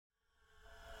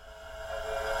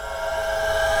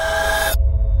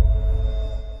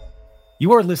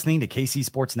You are listening to KC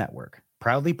Sports Network,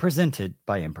 proudly presented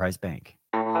by Emprise Bank.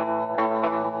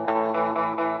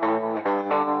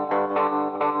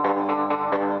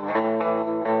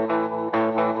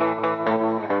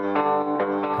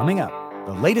 Coming up,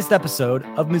 the latest episode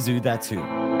of Mizzou That's Who.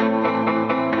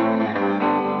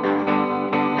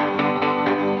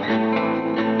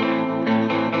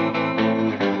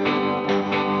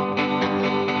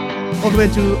 Welcome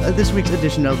into this week's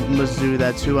edition of Mizzou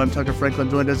That's Who. I'm Tucker Franklin,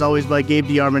 joined as always by Gabe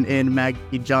DeArmond and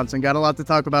Maggie Johnson. Got a lot to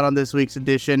talk about on this week's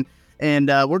edition, and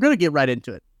we're going to get right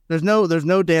into it. There's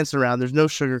no dancing around. There's no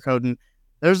sugarcoating.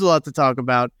 There's a lot to talk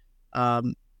about.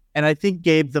 And I think,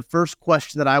 Gabe, the first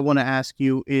question that I want to ask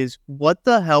you is, what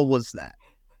the hell was that?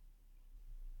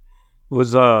 It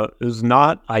was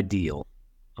not ideal.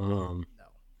 No.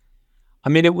 I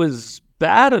mean, it was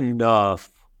bad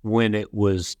enough when it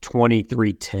was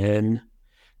 23-10.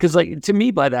 Because, like, to me,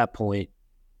 by that point,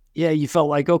 yeah, you felt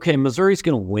like, okay, Missouri's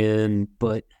going to win,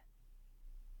 but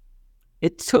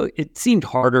it seemed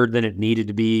harder than it needed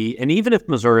to be. And even if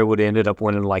Missouri would have ended up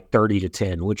winning like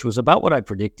 30-10, which was about what I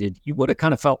predicted, you would have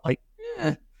kind of felt like,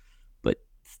 but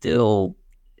still,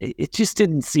 it just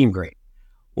didn't seem great.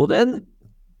 Well, then,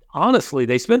 honestly,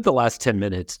 they spent the last 10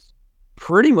 minutes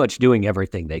pretty much doing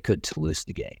everything they could to lose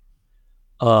the game.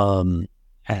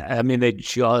 I mean, they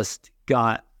just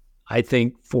got, I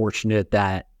think, fortunate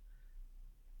that,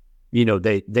 you know,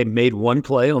 they made one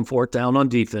play on fourth down on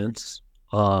defense.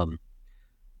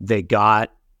 They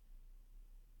got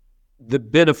the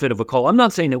benefit of a call. I'm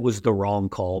not saying it was the wrong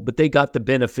call, but they got the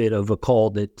benefit of a call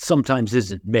that sometimes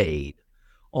isn't made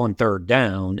on third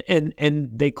down, and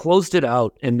they closed it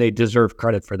out, and they deserve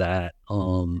credit for that.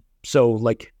 So,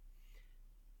 like,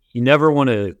 you never want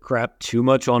to crap too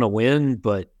much on a win,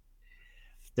 but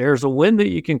there's a win that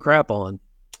you can crap on.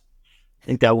 I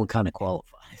think that one kind of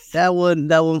qualifies. That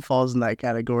one falls in that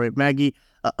category. Maggie,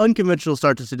 unconventional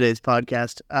start to today's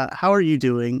podcast. How are you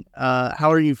doing?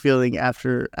 How are you feeling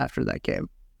after that game?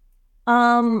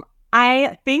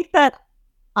 I think that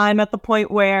I'm at the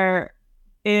point where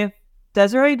if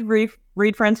Desiree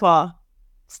Reed-Francois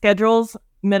schedules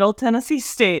Middle Tennessee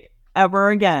State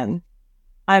ever again,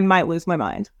 I might lose my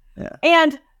mind. Yeah.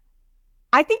 And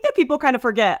I think that people kind of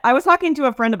forget. I was talking to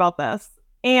a friend about this,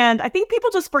 and I think people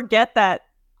just forget that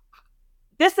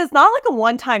this is not like a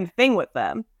one-time thing with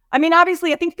them. I mean,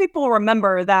 obviously, I think people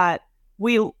remember that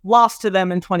we lost to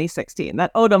them in 2016,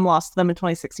 that Odom lost to them in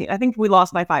 2016. I think we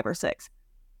lost by 5 or 6.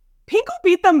 Pinko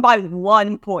beat them by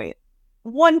 1 point.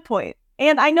 1 point.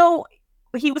 And I know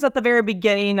he was at the very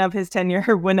beginning of his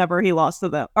tenure whenever he lost to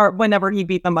them, or whenever he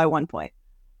beat them by 1 point.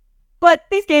 But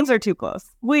these games are too close.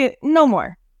 No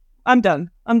more. I'm done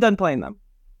playing them.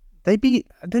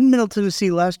 Didn't Middle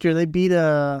Tennessee last year? They beat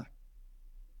a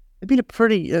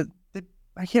pretty.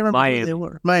 I can't remember who they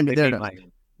were. Miami.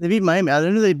 They beat Miami. I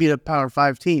didn't know they beat a Power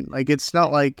 5 team. Like, it's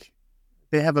not like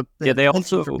they have a. They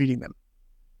also for beating them.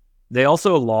 They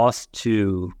also lost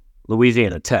to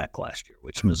Louisiana Tech last year,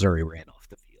 which Missouri ran off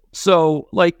the field. So,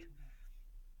 like,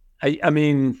 I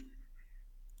mean,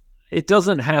 it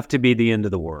doesn't have to be the end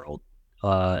of the world.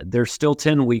 There's still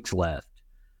 10 weeks left.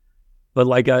 But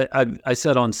like I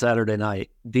said on Saturday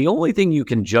night, the only thing you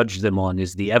can judge them on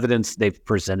is the evidence they've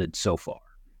presented so far,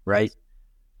 right?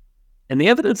 And the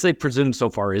evidence they've presented so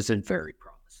far isn't very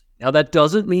promising. Now, that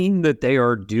doesn't mean that they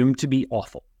are doomed to be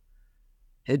awful.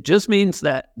 It just means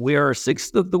that we are a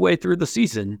sixth of the way through the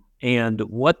season, and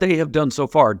what they have done so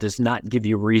far does not give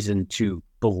you reason to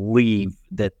believe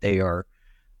that they are,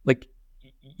 like,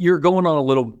 you're going on a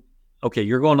lot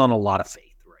of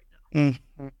faith right now.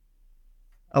 Mm-hmm.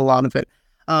 A lot of it.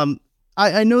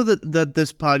 I know that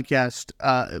this podcast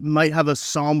might have a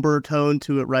somber tone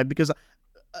to it, right? Because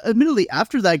admittedly,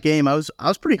 after that game, I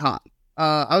was pretty hot.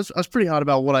 I was pretty hot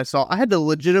about what I saw. I had to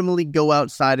legitimately go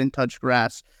outside and touch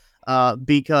grass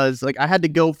because, like, I had to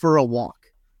go for a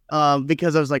walk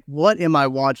because I was like, what am I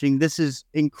watching? This is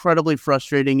incredibly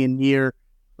frustrating in year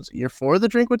 4 of the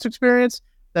Drinkwitz experience,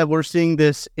 that we're seeing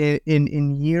this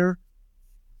in year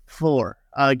 4.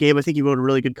 Gabe, I think you wrote a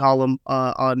really good column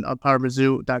on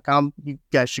PowerMizzou.com. You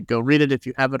guys should go read it if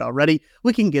you haven't already.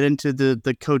 We can get into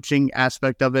the coaching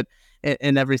aspect of it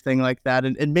and everything like that,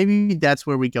 and maybe that's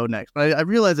where we go next. But I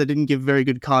realize I didn't give very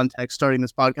good context starting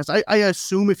this podcast. I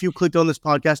assume if you clicked on this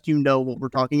podcast, you know what we're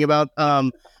talking about.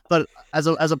 But as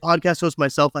a podcast host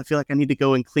myself, I feel like I need to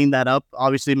go and clean that up.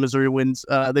 Obviously, Missouri wins.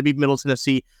 They beat Middle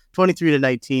Tennessee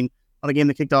 23-19 on a game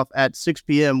that kicked off at 6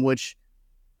 p.m., which,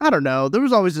 I don't know. There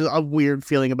was always a weird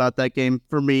feeling about that game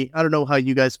for me. I don't know how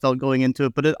you guys felt going into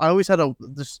it, but I always had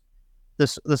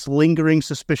this lingering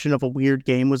suspicion of a weird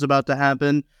game was about to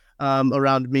happen.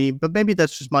 around me, but maybe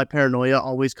that's just my paranoia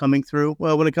always coming through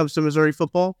when it comes to Missouri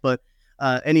football. But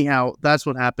anyhow, that's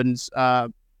what happens.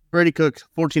 Brady Cook,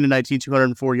 14-19,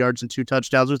 204 yards and 2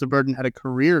 touchdowns. Luther Burden had a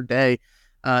career day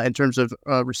in terms of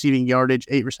receiving yardage,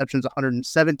 8 receptions,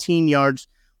 117 yards.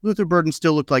 Luther Burden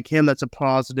still looked like him. That's a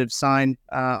positive sign.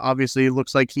 Obviously, it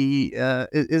looks like he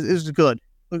is good.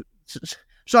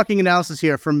 Shocking analysis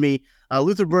here from me.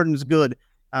 Luther Burden is good,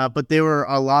 but there were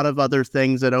a lot of other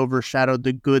things that overshadowed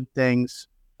the good things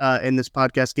in this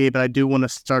podcast, Gabe. And I do want to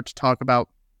start to talk about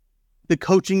the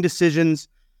coaching decisions,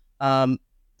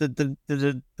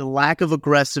 the lack of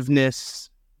aggressiveness.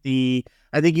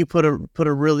 I think you put it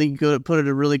a really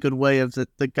good way of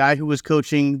the guy who was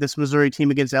coaching this Missouri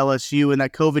team against LSU in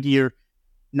that COVID year,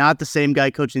 not the same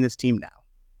guy coaching this team now.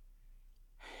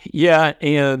 Yeah,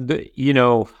 and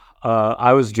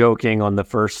I was joking on the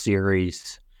first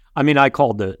series. I mean, I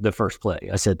called the first play.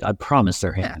 I said, I promise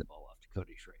they're handing the ball off to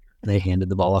Cody Schrader. They handed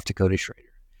the ball off to Cody Schrader.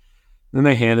 Then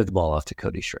they handed the ball off to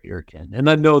Cody Schrader again. And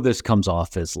I know this comes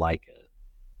off as like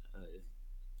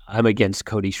I'm against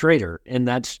Cody Schrader, and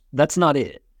that's not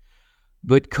it.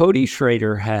 But Cody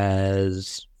Schrader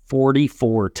has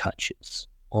 44 touches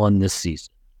on this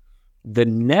season. The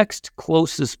next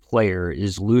closest player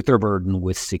is Luther Burden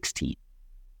with 16.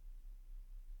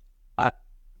 I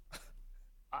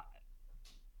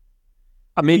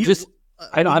mean,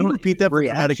 I don't repeat that for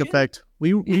dramatic effect.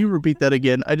 We repeat that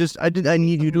again. I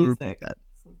need you to repeat that.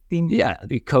 Yeah,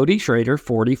 Cody Schrader,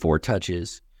 44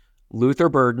 touches. Luther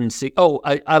Burden,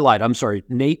 I lied. I'm sorry.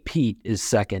 Nate Pete is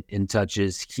second in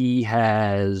touches. He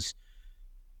has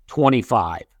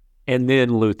 25, and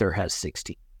then Luther has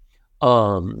 16.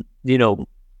 I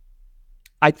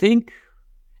think,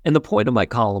 and the point of my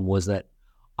column was that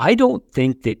I don't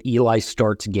think that Eli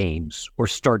starts games or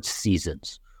starts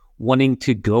seasons wanting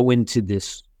to go into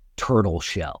this turtle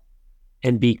shell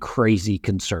and be crazy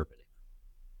conservative.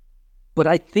 But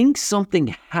I think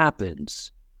something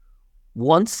happens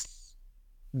once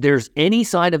there's any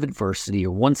sign of adversity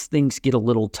or once things get a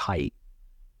little tight,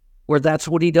 where that's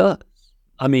what he does.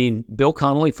 I mean, Bill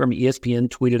Connolly from ESPN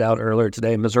tweeted out earlier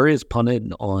today, Missouri has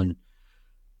punted on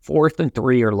 4th and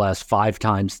 3 or less 5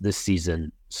 times this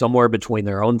season, somewhere between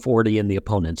their own 40 and the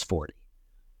opponent's 40.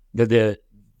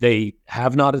 They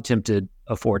have not attempted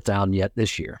a 4th down yet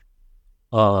this year.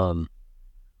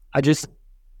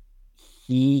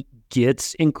 He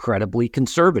gets incredibly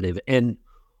conservative. And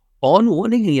on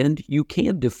one hand, you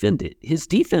can defend it. His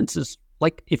defense is,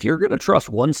 like, if you're going to trust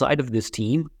one side of this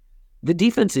team, the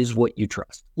defense is what you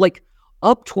trust. Like,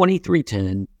 up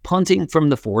 23-10, punting from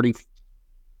the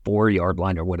 44-yard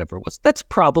line or whatever it was, that's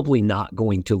probably not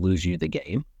going to lose you the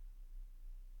game.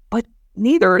 But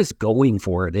neither is going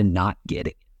for it and not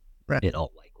getting it, right, in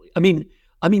all likely. I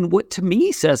mean, what to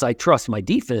me says I trust my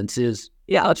defense is,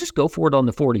 yeah, I'll just go for it on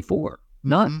the 44.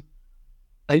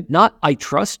 I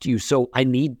trust you, so I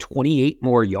need 28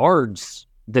 more yards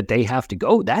that they have to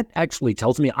go. That actually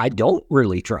tells me I don't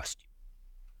really trust you.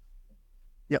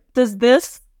 Yep. Does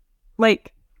this,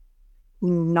 like,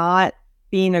 not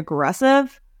being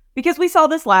aggressive? Because we saw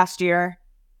this last year,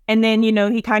 and then,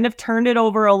 he kind of turned it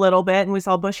over a little bit, and we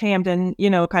saw Bush Hampton,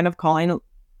 kind of calling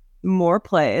more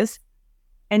plays.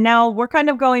 And now we're kind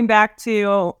of going back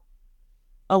to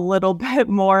a little bit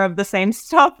more of the same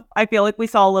stuff I feel like we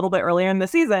saw a little bit earlier in the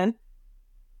season.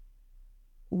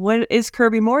 What is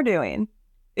Kirby Moore doing?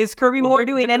 Is Kirby Moore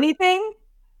doing anything?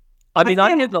 I mean,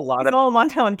 I'm getting a lot of...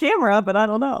 on camera, but I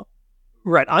don't know.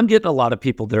 Right. I'm getting a lot of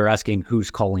people that are asking who's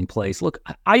calling plays. Look,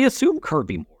 I assume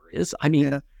Kirby Moore is. I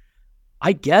mean,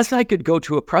 I guess I could go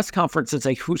to a press conference and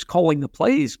say who's calling the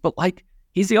plays, but, like,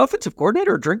 he's the offensive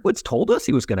coordinator. Drinkwitz told us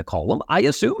he was going to call them. I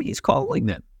assume he's calling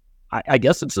them. I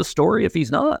guess it's a story if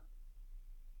he's not.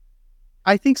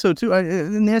 I think so, too.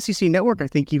 In the SEC Network, I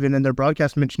think even in their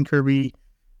broadcast mentioned Kirby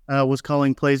was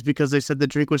calling plays because they said that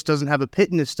Drinkwitz doesn't have a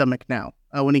pit in his stomach now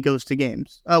when he goes to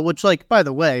games. Which, like, by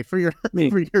the way, for your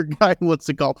guy who wants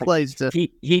to call plays,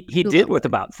 he did with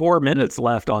about 4 minutes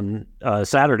left on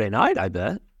Saturday night. I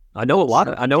bet. I know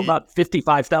about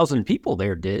 55,000 people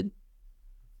there did.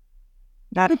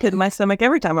 Got a pit in my stomach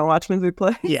every time I watch Mizzou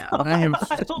play. Yeah,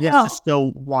 it's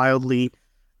so wildly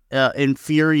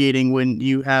infuriating when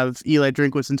you have Eli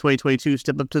Drinkwitz in 2022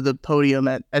 step up to the podium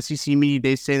at SEC Media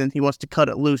Days saying that he wants to cut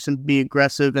it loose and be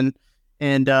aggressive and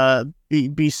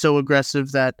be so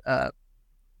aggressive that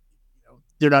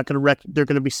they're not going to they're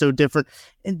going to be so different,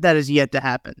 and that is yet to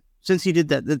happen. Since he did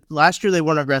that last year, they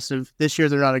weren't aggressive. This year,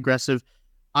 they're not aggressive.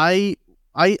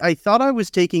 I thought I was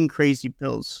taking crazy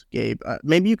pills, Gabe.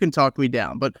 Maybe you can talk me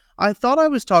down, but I thought I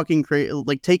was taking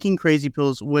crazy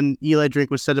pills when Eli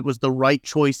Drinkwitz said it was the right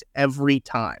choice every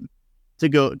time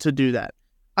to do that.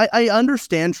 I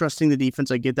understand trusting the defense.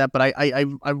 I get that, but I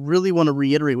really want to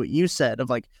reiterate what you said of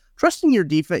like trusting your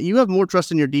defense. You have more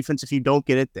trust in your defense if you don't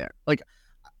get it there. Like,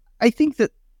 I think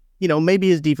that, maybe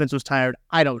his defense was tired.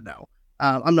 I don't know.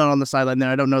 I'm not on the sideline there.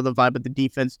 I don't know the vibe of the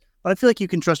defense, but I feel like you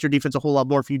can trust your defense a whole lot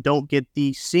more if you don't get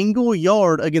the single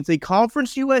yard against a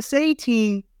Conference USA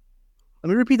team. Let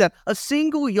me repeat that. A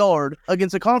single yard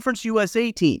against a Conference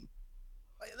USA team.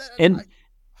 And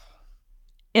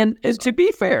to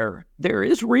be fair, there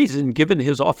is reason, given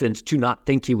his offense, to not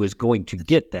think he was going to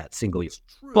get that single yard.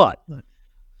 But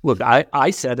look,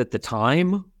 I said at the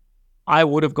time I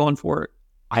would have gone for it.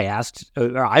 I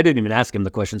didn't even ask him the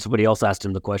question. Somebody else asked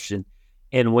him the question.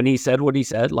 And when he said what he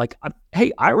said, like,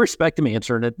 hey, I respect him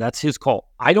answering it. That's his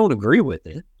call. I don't agree with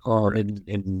it.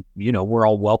 And we're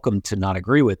all welcome to not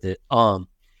agree with it.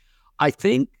 I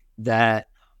think that,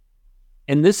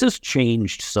 and this has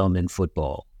changed some in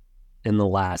football in the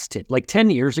last 10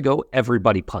 years ago,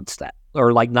 everybody punts that,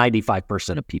 or like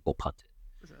 95% of people punt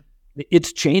it. Sure.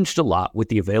 It's changed a lot with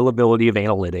the availability of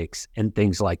analytics and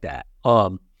things like that.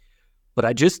 But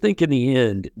I just think in the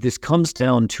end, this comes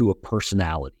down to a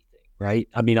personality thing, right?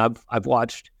 I mean, I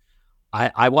watched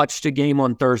a game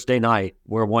on Thursday night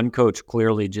where one coach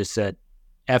clearly just said,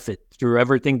 F it, threw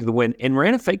everything to the wind and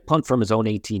ran a fake punt from his own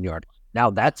 18-yard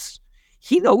line. Now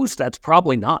he knows that's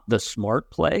probably not the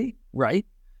smart play, right?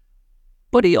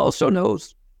 But he also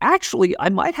knows, actually, I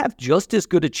might have just as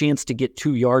good a chance to get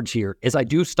 2 yards here as I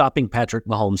do stopping Patrick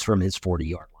Mahomes from his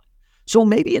 40-yard line. So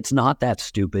maybe it's not that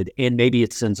stupid, and maybe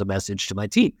it sends a message to my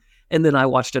team. And then I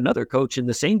watched another coach in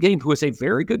the same game who is a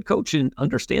very good coach and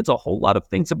understands a whole lot of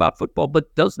things about football,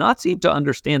 but does not seem to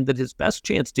understand that his best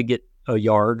chance to get a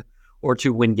yard or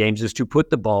to win games is to put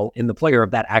the ball in the player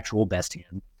of that actual best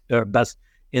hand, or best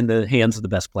in the hands of the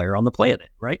best player on the planet,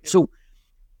 right? So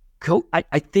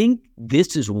I think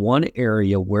this is one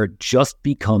area where it just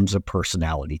becomes a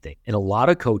personality thing. And a lot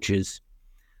of coaches,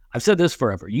 I've said this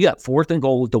forever, you got 4th and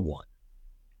goal with the 1.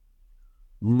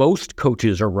 Most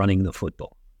coaches are running the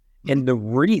football. And the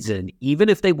reason, even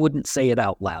if they wouldn't say it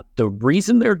out loud, the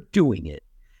reason they're doing it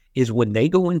is when they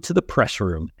go into the press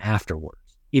room afterwards,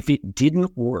 if it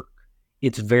didn't work,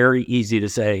 it's very easy to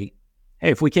say, hey,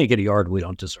 if we can't get a yard, we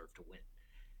don't deserve to win.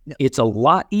 No. It's a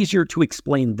lot easier to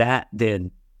explain that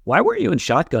than, why were you in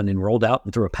shotgun and rolled out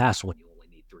and threw a pass when you only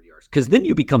need 3 yards? Because then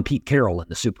you become Pete Carroll in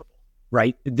the Super Bowl,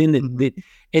 right? Then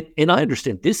and I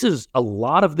understand a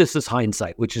lot of this is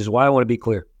hindsight, which is why I want to be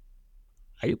clear.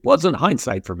 It wasn't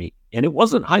hindsight for me, and it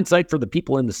wasn't hindsight for the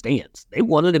people in the stands. They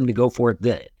wanted him to go for it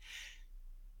then.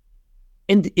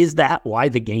 And is that why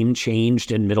the game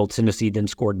changed and Middle Tennessee then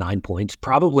scored 9 points?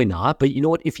 Probably not. But you know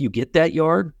what? If you get that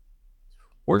yard,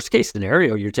 worst case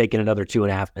scenario, you're taking another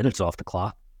 2.5 minutes off the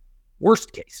clock.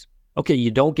 Worst case. Okay, you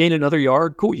don't gain another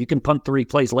yard. Cool. You can punt 3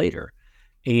 plays later.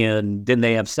 And then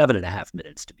they have 7.5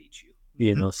 minutes to beat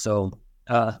you. So,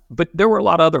 but there were a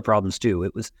lot of other problems too.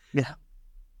 It was,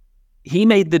 he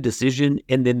made the decision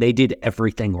and then they did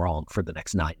everything wrong for the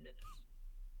next 9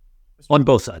 minutes on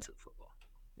both sides of the football.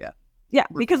 Yeah,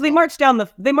 because they marched down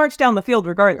the field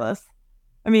regardless.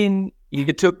 I mean,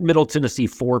 it took Middle Tennessee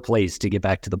 4 plays to get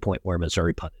back to the point where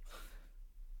Missouri punted.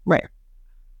 Right.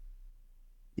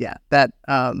 Yeah, that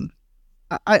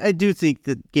I do think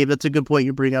that, Gabe, that's a good point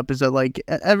you bring up, is that like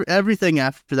everything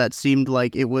after that seemed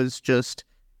like it was just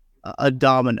a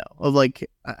domino of like,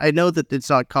 I know that it's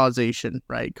not causation,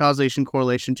 right? Causation,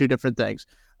 correlation, 2 different things.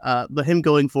 But him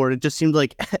going for it just seemed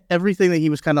like everything that he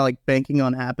was kind of like banking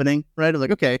on happening, right? Of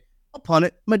like, okay, I'll punt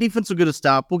it. My defense will get a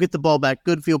stop. We'll get the ball back.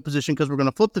 Good field position because we're going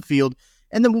to flip the field.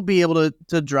 And then we'll be able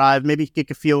to drive, maybe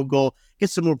kick a field goal, get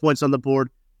some more points on the board.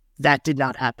 That did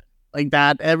not happen. Like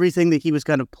that, everything that he was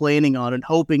kind of planning on and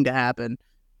hoping to happen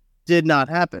did not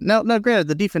happen. Now, granted,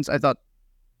 the defense, I thought,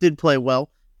 did play well.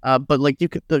 But like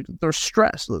there's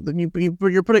stress.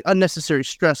 You're putting unnecessary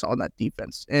stress on that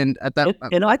defense. And at that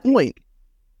point,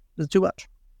 it's too much.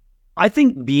 I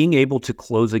think being able to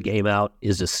close a game out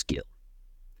is a skill.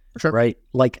 Sure. Right?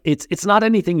 Like it's not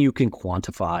anything you can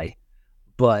quantify,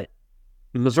 but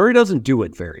Missouri doesn't do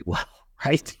it very well,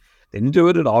 right? They didn't do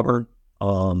it at Auburn.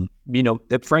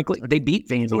 Frankly, they beat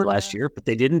Vandy last year, but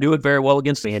they didn't do it very well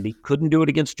against Vandy. Couldn't do it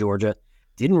against Georgia.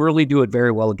 Didn't really do it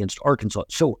very well against Arkansas.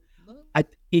 So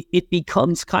it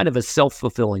becomes kind of a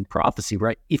self-fulfilling prophecy,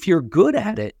 right? If you're good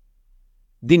at it,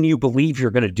 then you believe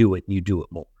you're going to do it and you do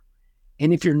it more.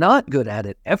 And if you're not good at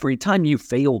it, every time you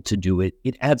fail to do it,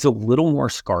 it adds a little more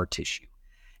scar tissue.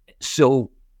 So,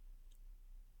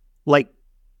 like,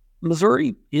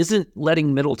 Missouri isn't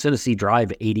letting Middle Tennessee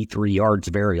drive 83 yards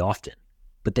very often,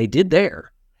 but they did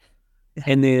there.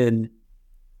 And then,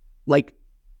 like,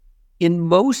 in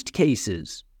most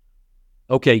cases,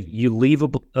 okay, you leave a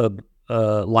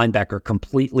linebacker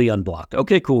completely unblocked.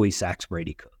 Okay, cool, he sacks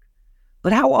Brady Cook.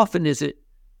 But how often is it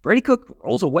Brady Cook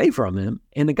rolls away from him,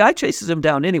 and the guy chases him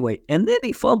down anyway, and then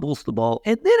he fumbles the ball,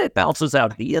 and then it bounces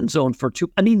out of the end zone for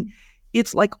 2. I mean,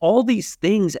 it's like all these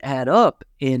things add up,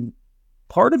 and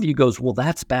part of you goes, well,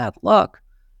 that's bad luck.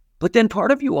 But then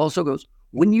part of you also goes,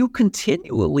 when you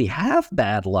continually have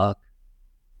bad luck,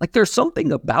 like there's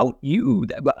something about you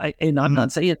that, and I'm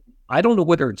not saying, I don't know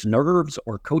whether it's nerves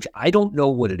or coach. I don't know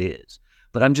what it is,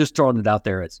 but I'm just throwing it out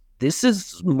there as this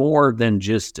is more than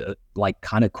just like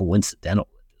kind of coincidental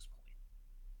at this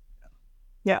point.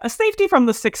 Yeah, a safety from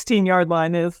the 16-yard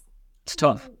line it's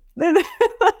tough.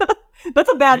 That's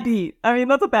a bad beat. I mean,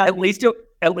 that's a bad beat.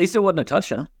 At least it wasn't a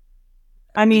touchdown.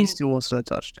 I mean, It still wasn't a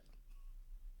touchdown.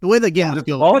 The way the game is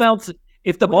going.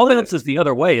 If the ball bounces the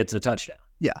other way, it's a touchdown.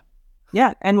 Yeah.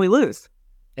 Yeah, and we lose.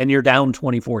 And you're down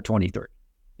 24-23.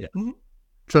 Yeah. Mm-hmm.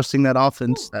 Trusting that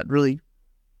offense, that really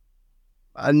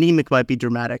anemic might be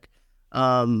dramatic,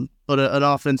 but an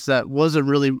offense that wasn't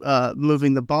really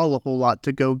moving the ball a whole lot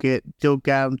to go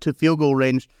down to field goal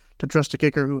range to trust a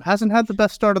kicker who hasn't had the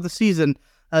best start of the season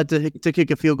to kick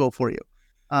a field goal for you.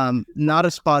 Not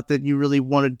a spot that you really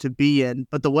wanted to be in.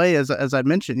 But the way, as I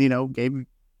mentioned, Gabe,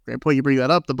 great point you bring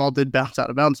that up. The ball did bounce out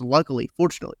of bounds. Luckily,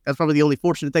 fortunately, that's probably the only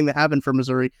fortunate thing that happened for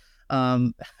Missouri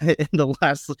in the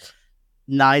last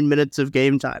 9 minutes of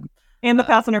game time. And the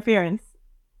pass interference.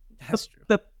 That's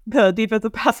true. The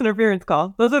defensive pass interference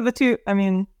call. Those are the two. I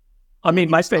mean,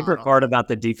 my favorite part about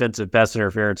the defensive pass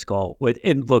interference call,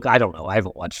 and look, I don't know, I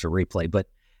haven't watched a replay, but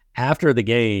after the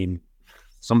game,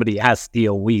 somebody asked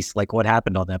Theo Weiss, like, what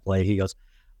happened on that play? He goes,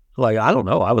 like, I don't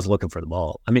know, I was looking for the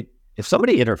ball. I mean, if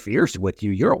somebody interferes with you,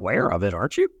 you're aware of it,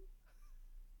 aren't you?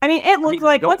 I mean, it looked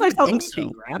like once I saw he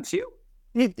grabs you.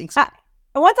 I think so.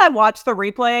 Once I watched the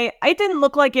replay, it didn't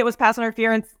look like it was pass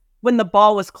interference when the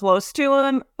ball was close to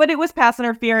him, but it was pass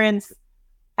interference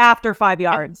after 5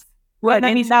 yards. Right. And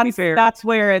I mean, that's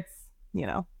where it's,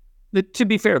 To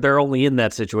be fair, they're only in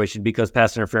that situation because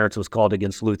pass interference was called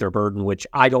against Luther Burden, which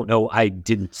I don't know. I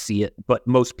didn't see it, but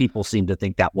most people seem to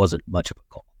think that wasn't much of a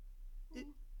call.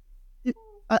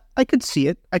 I could see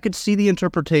it. I could see the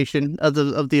interpretation of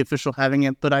the official having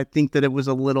it, but I think that it was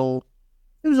a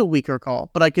weaker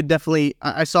call. But I could definitely,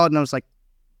 I saw it and I was like,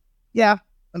 yeah,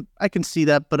 I can see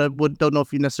that, but I don't know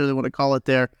if you necessarily want to call it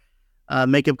there.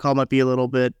 Make-up call might be a little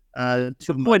bit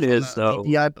too much. Point is, though,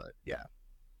 DPI, but yeah.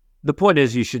 The point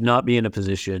is you should not be in a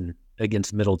position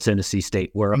against Middle Tennessee State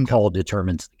where a call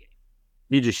determines the game.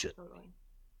 You just should.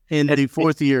 In the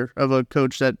fourth year of a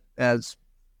coach that has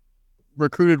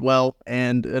recruited well,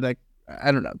 and I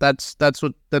don't know. That's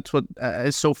what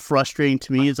is so frustrating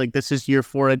to me. Is like, this is year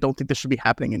 4. I don't think this should be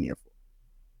happening in year 4.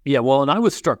 Yeah, well, and I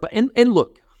was struck by and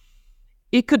look,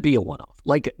 it could be a one-off.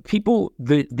 Like people,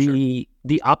 the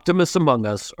optimists among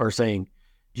us are saying,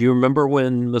 do you remember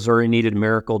when Missouri needed a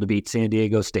miracle to beat San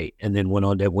Diego State and then went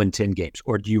on to win 10 games?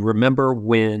 Or do you remember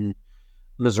when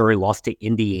Missouri lost to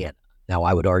Indiana? Now,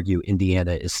 I would argue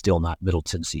Indiana is still not Middle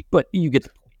Tennessee, but you get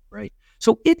the point, right?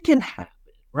 So it can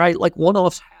happen, right? Like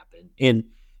one-offs happen. And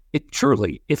it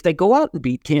truly, if they go out and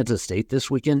beat Kansas State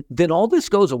this weekend, then all this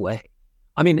goes away.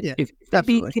 I mean, if they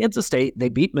beat Kansas State, they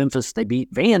beat Memphis, they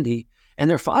beat Vandy, and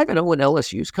they're 5-0 and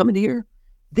LSU's coming here,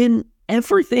 then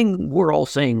everything we're all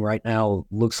saying right now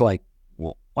looks like,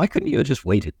 well, why couldn't you have just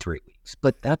waited 3 weeks?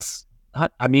 But that's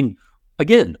not, I mean,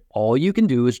 again, all you can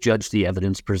do is judge the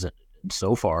evidence presented. And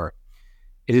so far,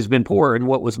 it has been poor. And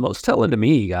what was most telling to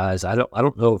me, guys, I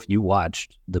don't know if you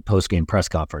watched the post-game press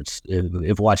conference,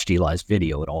 if watched Eli's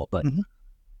video at all, but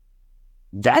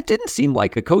that didn't seem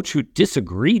like a coach who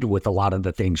disagreed with a lot of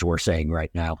the things we're saying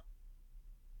right now.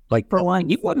 Like,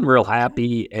 he wasn't real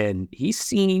happy, and he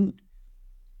seemed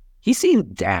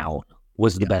down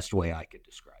was the best way I could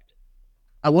describe it.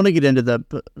 I want to get into the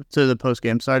post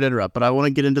game. Sorry to interrupt, but I want to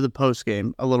get into the post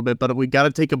game a little bit. But we got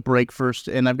to take a break first,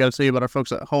 and I've got to tell you about our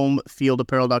folks at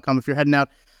HomeFieldApparel.com. If you're heading out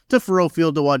to Faurot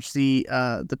Field to watch the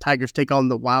Tigers take on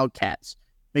the Wildcats,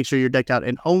 make sure you're decked out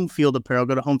in Home Field Apparel.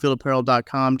 Go to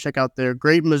HomeFieldApparel.com. Check out their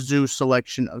great Mizzou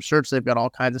selection of shirts. They've got all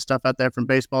kinds of stuff out there, from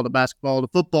baseball to basketball to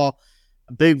football.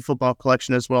 A big football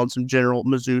collection as well, and some general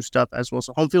Mizzou stuff as well.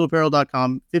 So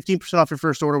HomeFieldApparel.com, 15% off your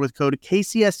first order with code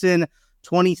KCSN23.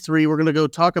 We're going to go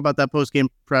talk about that post-game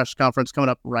press conference coming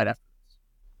up right after.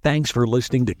 Thanks for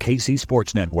listening to KC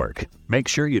Sports Network. Make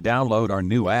sure you download our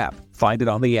new app. Find it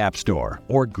on the App Store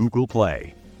or Google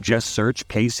Play. Just search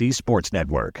KC Sports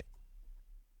Network.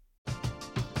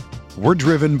 We're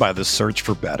driven by the search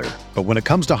for better. But when it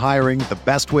comes to hiring, the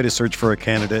best way to search for a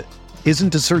candidate isn't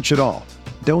to search at all.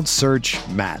 Don't search,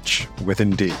 match with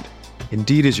Indeed.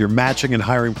 Indeed is your matching and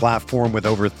hiring platform with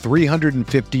over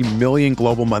 350 million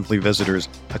global monthly visitors,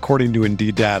 according to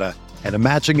Indeed data, and a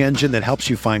matching engine that helps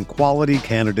you find quality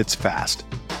candidates fast.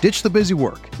 Ditch the busy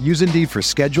work. Use Indeed for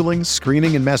scheduling,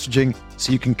 screening, and messaging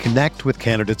so you can connect with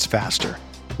candidates faster.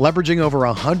 Leveraging over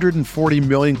 140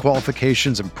 million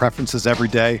qualifications and preferences every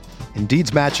day,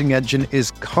 Indeed's matching engine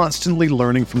is constantly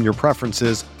learning from your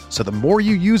preferences, so the more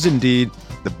you use Indeed,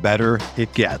 the better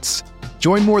it gets.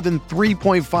 Join more than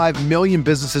 3.5 million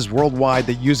businesses worldwide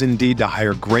that use Indeed to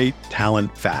hire great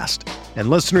talent fast. And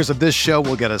listeners of this show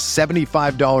will get a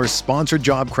 $75 sponsored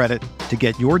job credit to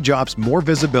get your jobs more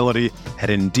visibility at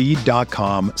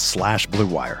Indeed.com/Blue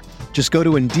Wire. Just go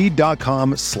to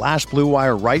Indeed.com/Blue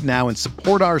Wire right now and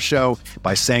support our show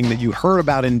by saying that you heard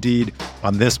about Indeed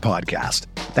on this podcast.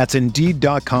 That's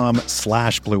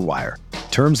Indeed.com/Blue Wire.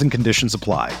 Terms and conditions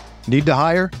apply. Need to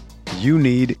hire? You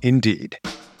need Indeed.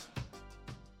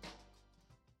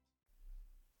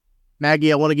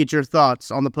 Maggie, I want to get your thoughts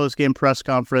on the post-game press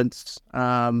conference.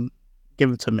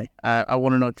 Give it to me. I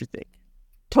want to know what you think.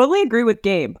 Totally agree with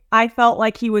Gabe. I felt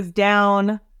like he was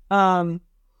down. I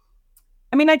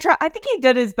think he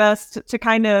did his best to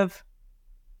kind of.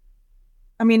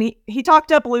 He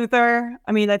talked up Luther.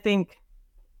 I think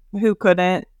who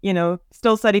couldn't?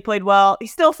 Still said he played well. He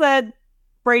still said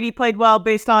Brady played well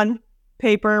based on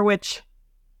paper, which,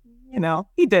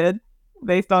 he did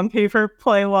based on paper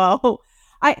play well.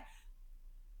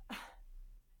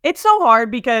 It's so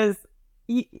hard because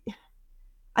we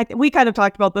kind of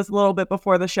talked about this a little bit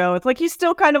before the show. It's like you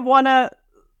still kind of want to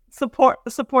support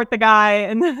the guy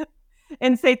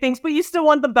and say things, but you still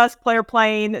want the best player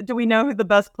playing. Do we know who the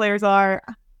best players are?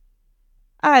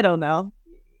 I don't know.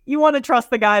 You want to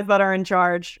trust the guys that are in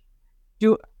charge.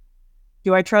 Do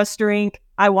I trust Drink?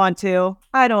 I want to.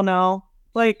 I don't know.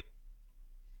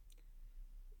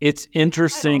 It's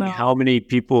interesting how many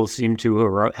people seem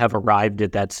to have arrived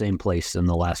at that same place in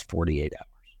the last 48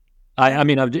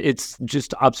 hours. It's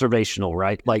just observational,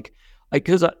 right?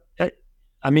 Because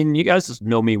you guys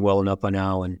know me well enough by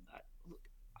now, and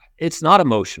it's not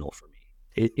emotional for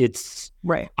me. It's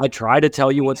right. I try to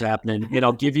tell you what's happening, and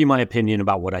I'll give you my opinion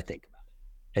about what I think about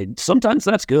it. And sometimes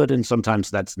that's good, and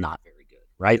sometimes that's not very good,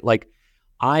 right?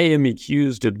 I am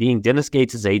accused of being Dennis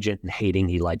Gates' agent and hating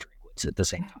Eli Drinkwitz at the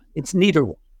same time. It's neither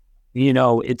one.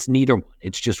 It's neither one.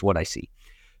 It's just what I see.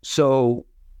 So,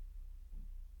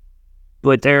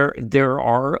 but there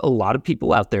are a lot of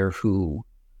people out there who,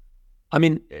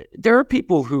 there are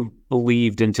people who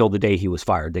believed until the day he was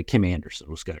fired that Kim Anderson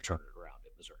was going to turn it around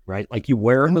in Missouri, right? You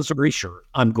wear a Missouri shirt,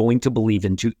 I'm going to believe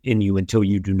in you until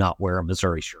you do not wear a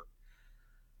Missouri shirt.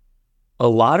 A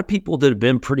lot of people that have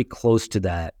been pretty close to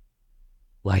that,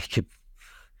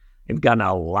 have gotten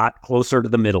a lot closer to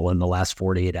the middle in the last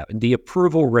 48 hours. The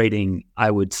approval rating,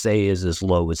 I would say, is as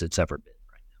low as it's ever been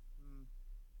right now.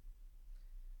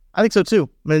 I think so too.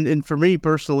 And for me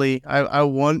personally, I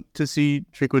want to see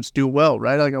Drinkwitz do well,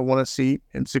 right? I want to see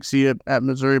him succeed at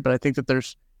Missouri, but I think that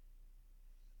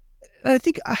I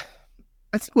think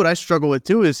what I struggle with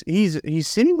too is he's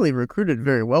seemingly recruited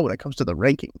very well when it comes to the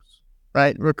rankings,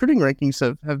 right? Recruiting rankings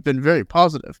have been very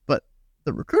positive, but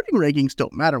the recruiting rankings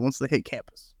don't matter once they hit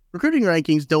campus. Recruiting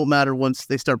rankings don't matter once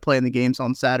they start playing the games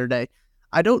on Saturday.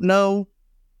 I don't know.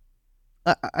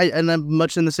 And I'm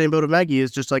much in the same boat of Maggie,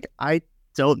 is just I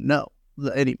don't know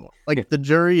anymore. The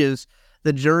jury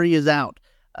is out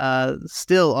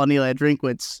still on Eli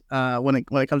Drinkwitz when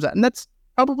it comes out, and that's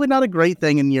probably not a great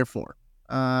thing in year 4.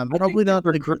 Probably not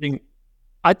recruiting.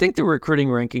 I think the recruiting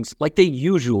rankings, they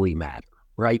usually matter,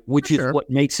 right? Which is what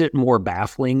makes it more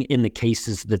baffling in the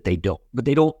cases that they don't, but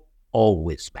they don't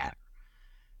always matter.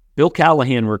 Bill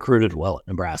Callahan recruited well at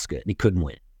Nebraska, and he couldn't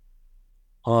win.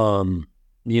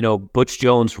 Butch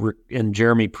Jones and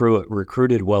Jeremy Pruitt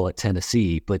recruited well at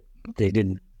Tennessee, but they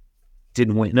didn't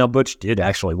win. Now, Butch did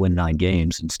actually win 9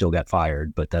 games and still got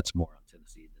fired, but that's more on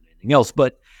Tennessee than anything else.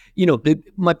 But,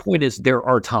 my point is there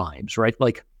are times, right?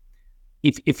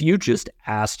 If you just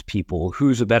asked people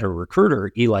who's a better recruiter,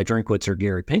 Eli Drinkwitz or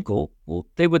Gary Pinkel, well,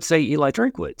 they would say Eli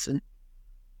Drinkwitz. And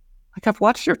I've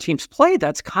watched their teams play.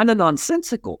 That's kind of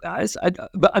nonsensical, guys.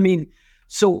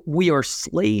 So we are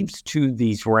slaves to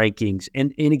these rankings.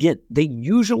 And again, they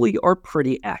usually are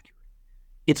pretty accurate.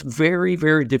 It's very,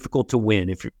 very difficult to win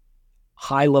if you're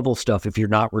high-level stuff if you're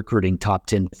not recruiting top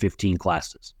 10, 15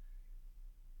 classes.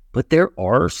 But there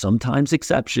are sometimes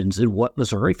exceptions. And what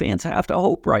Missouri fans have to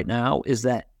hope right now is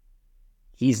that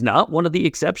he's not one of the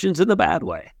exceptions in the bad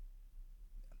way.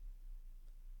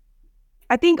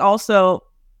 I think also,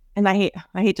 and I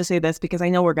hate to say this because I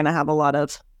know we're going to have a lot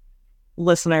of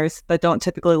listeners that don't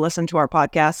typically listen to our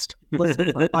podcast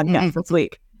this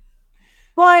week.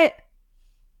 But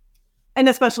And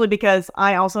especially because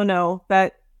I also know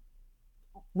that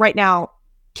right now,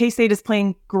 K-State is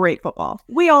playing great football.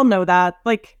 We all know that.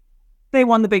 Like, they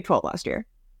won the Big 12 last year.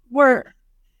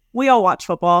 We all watch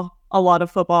football, a lot of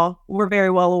football. We're very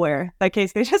well aware that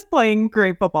K-State is playing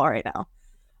great football right now.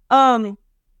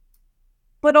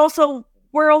 But also,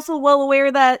 we're also well aware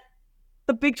that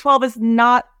the Big 12 is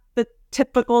not the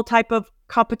typical type of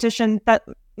competition that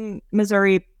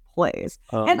Missouri plays.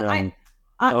 Oh, and no. I mean,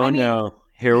 No.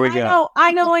 Here we go.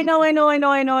 I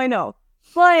know.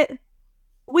 But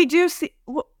we do see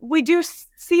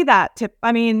that tip.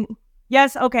 I mean,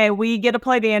 yes, okay, we get to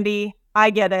play Vandy. I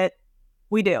get it.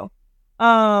 We do.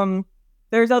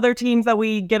 There's other teams that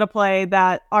we get to play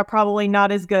that are probably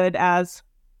not as good as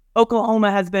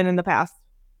Oklahoma has been in the past.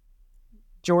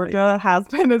 Georgia has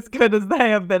been as good as they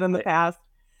have been in the past.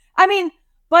 I mean,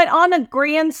 but on a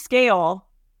grand scale,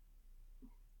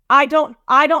 I don't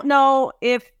know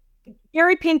if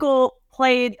Gary Pinkel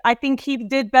played. I think he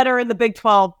did better in the Big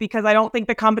 12 because I don't think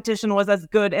the competition was as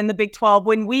good in the Big 12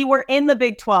 when we were in the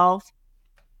Big 12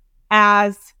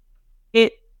 as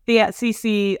the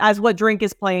SEC, as what Drink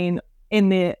is playing in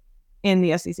the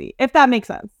SEC. If that makes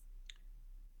sense.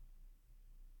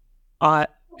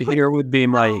 Here would be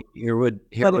my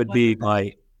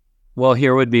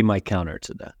counter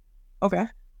to that. Okay.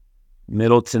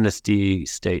 Middle Tennessee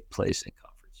State plays in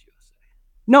Conference USA.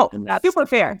 No, And that's super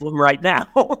fair. right now.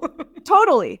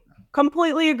 Totally.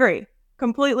 Completely agree.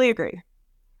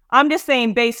 I'm just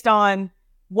saying based on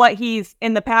what he's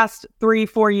in the past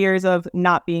 3-4 years of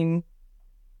not being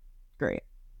great.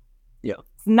 Yeah.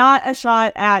 It's not a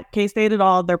shot at K-State at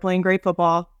all. They're playing great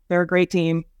football. They're a great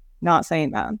team. Not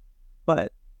saying that.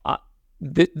 But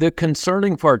the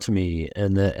concerning part to me,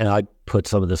 and I put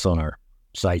some of this on our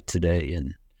site today,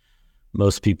 and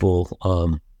most people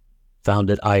found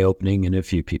it eye-opening, and a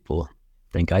few people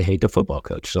think I hate the football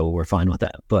coach, so we're fine with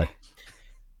that. But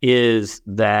is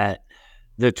that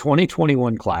the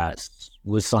 2021 class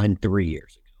was signed 3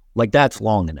 years ago. Like, that's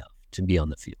long enough to be on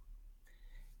the field.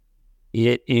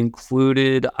 It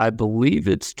included, I believe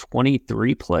it's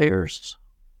 23 players.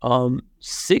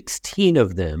 16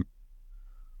 of them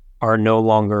are no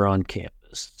longer on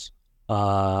campus. 2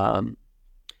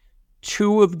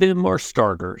 of them are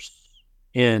starters,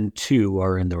 and 2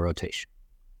 are in the rotation.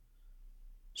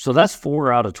 So that's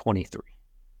 4 out of 23.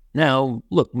 Now,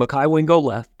 look, Mekhi Wingo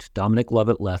left, Dominic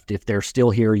Lovett left. If they're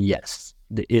still here, yes,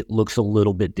 it looks a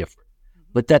little bit different.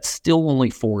 But that's still only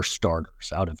 4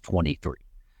 starters out of 23.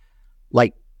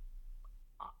 Like,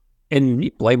 and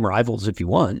you blame rivals if you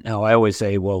want. Now, I always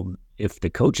say, well, if the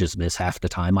coaches miss half the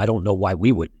time, I don't know why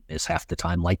we wouldn't miss half the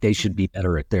time. Like, they should be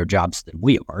better at their jobs than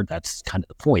we are. That's kind of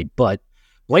the point. But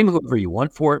blame whoever you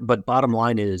want for it. But bottom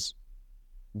line is,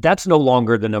 that's no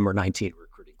longer the number 19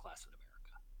 recruiting class in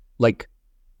America. Like,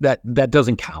 that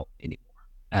doesn't count anymore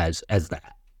as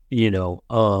that. You know,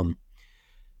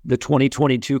 the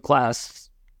 2022 class,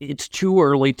 it's too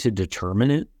early to determine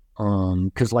it.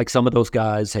 Because like some of those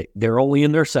guys, hey, they're only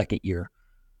in their second year.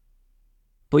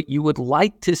 But you would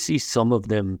like to see some of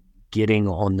them getting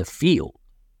on the field.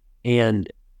 And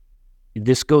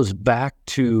this goes back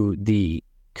to the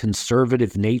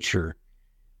conservative nature.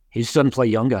 He just doesn't play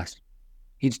young guys.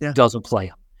 He just doesn't play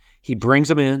them. He brings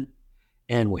them in,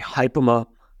 and we hype them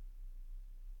up.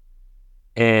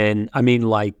 And, I mean,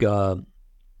 like,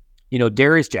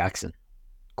 Darius Jackson,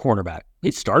 cornerback.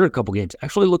 He started a couple games.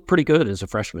 Actually looked pretty good as a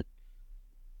freshman.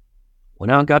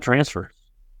 Went out and got transferred.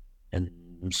 And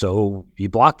so you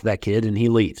blocked that kid, and he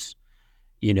leaves.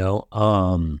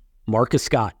 Marcus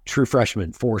Scott, true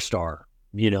freshman, 4-star.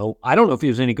 I don't know if he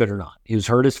was any good or not. He was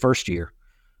hurt his first year.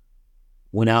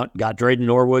 Went out, got Drayden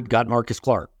Norwood, got Marcus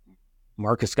Clark.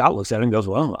 Marcus Scott looks at him and goes,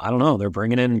 well, I don't know. They're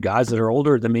bringing in guys that are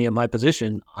older than me at my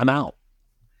position. I'm out.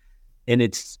 And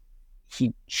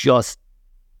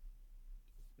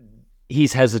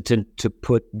he's hesitant to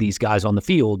put these guys on the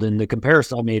field. And the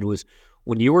comparison I made was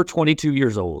when you were 22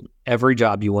 years old, every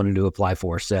job you wanted to apply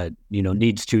for said,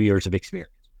 needs 2 years of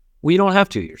experience. Well, you don't have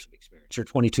 2 years of experience. You're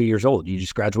 22 years old. You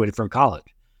just graduated from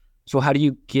college. So how do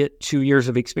you get 2 years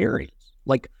of experience?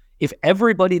 Like, if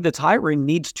everybody that's hiring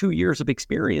needs 2 years of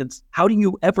experience, how do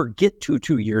you ever get to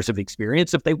 2 years of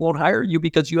experience if they won't hire you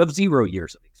because you have 0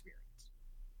 years of experience?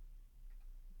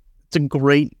 It's a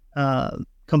great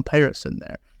comparison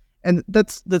there. And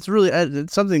that's really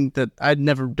it's something that I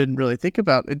didn't really think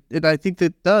about. And I think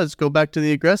that does go back to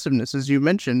the aggressiveness, as you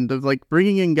mentioned, of like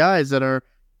bringing in guys that are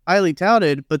highly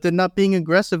touted, but then not being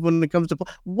aggressive when it comes to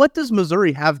play. What does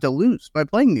Missouri have to lose by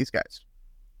playing these guys?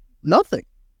 Nothing.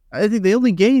 I think they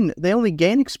only gain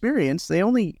experience. They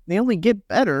only get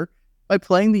better by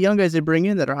playing the young guys they bring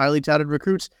in that are highly touted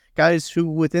recruits, guys who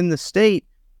within the state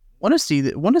want to see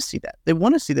that. They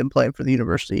want to see them playing for the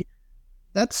university.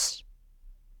 That's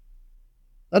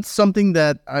something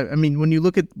that I mean, when you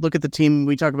look at the team,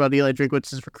 we talk about Eli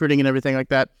Drinkwitz's recruiting and everything like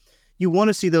that. You want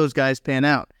to see those guys pan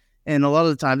out. And a lot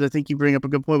of the times, I think you bring up a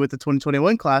good point with the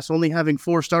 2021 class. Only having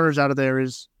 4 starters out of there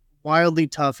is wildly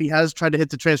tough. He has tried to hit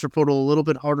the transfer portal a little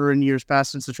bit harder in years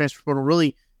past since the transfer portal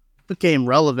really became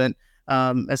relevant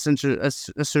as soon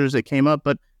as it came up.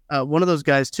 But one of those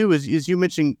guys, too, is you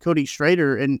mentioned Cody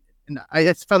Schrader. And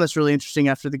I found this really interesting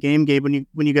after the game, Gabe,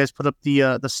 when you guys put up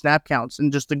the snap counts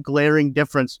and just the glaring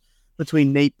difference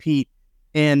between Nate Pete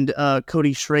and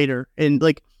Cody Schrader. And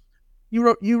like you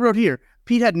wrote here,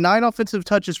 Pete had 9 offensive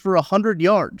touches for 100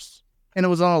 yards, and it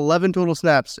was on 11 total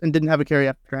snaps and didn't have a carry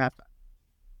after halftime.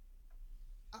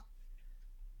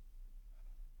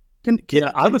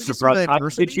 I was surprised.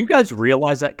 Did you guys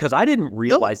realize that? Because I didn't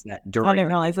realize that during. I didn't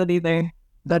realize that either.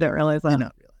 I didn't realize that. I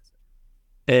didn't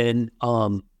realize it.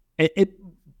 And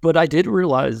but I did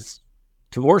realize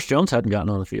Tavoris Jones hadn't gotten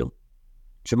on the field.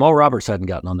 Jamal Roberts hadn't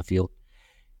gotten on the field.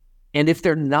 And if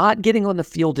they're not getting on the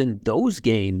field in those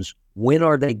games, when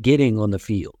are they getting on the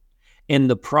field? And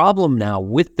the problem now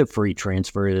with the free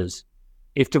transfer is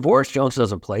if Tavoris Jones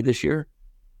doesn't play this year,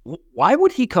 why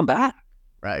would he come back?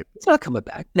 Right. He's not coming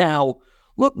back. Now,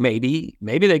 look, maybe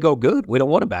they go good. We don't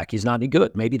want him back. He's not any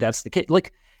good. Maybe that's the case.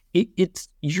 Like it's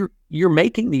you're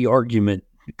making the argument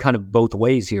kind of both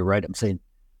ways here, right? I'm saying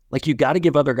like you got to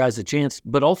give other guys a chance,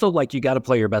 but also like you got to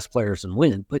play your best players and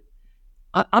win. But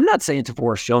I'm not saying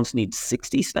Tavoris Jones needs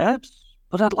 60 snaps,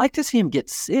 but I'd like to see him get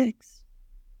 6.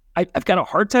 I've got a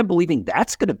hard time believing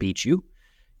that's going to beat you.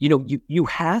 You know, you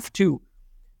have to.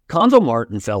 Konzo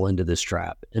Martin fell into this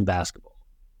trap in basketball.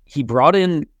 He brought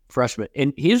in freshmen,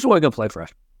 and he's only going to play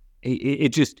freshmen. It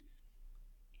just,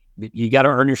 you got to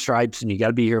earn your stripes, and you got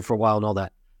to be here for a while and all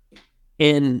that.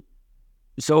 And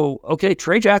so, okay,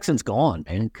 Trey Jackson's gone,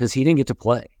 man, because he didn't get to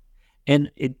play.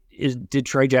 And did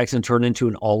Trey Jackson turn into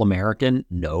an All-American?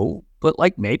 No, but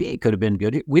like maybe it could have been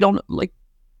good. We don't like.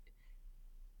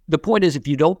 The point is, if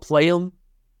you don't play him,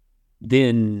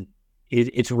 then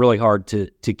it's really hard to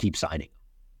keep signing.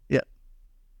 Yeah,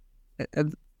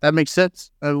 and that makes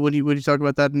sense. When you talk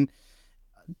about that, and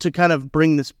to kind of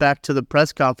bring this back to the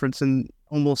press conference and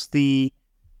almost the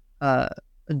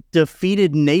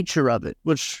defeated nature of it,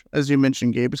 which, as you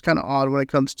mentioned, Gabe, is kind of odd when it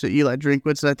comes to Eli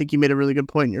Drinkwitz. And I think you made a really good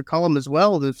point in your column as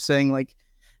well, of saying like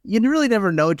you really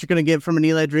never know what you're going to get from an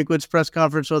Eli Drinkwitz press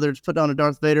conference, whether it's putting on a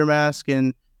Darth Vader mask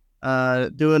and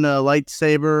doing a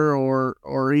lightsaber,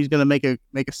 or he's going to make a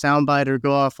soundbite or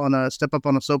go off on step up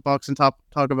on a soapbox and talk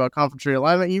about conference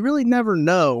realignment. You really never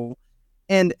know.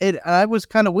 And I was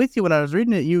kind of with you when I was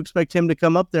reading it. You expect him to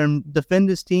come up there and defend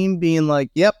his team, being like,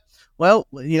 "Yep, well,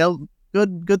 you know,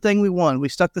 good thing we won. We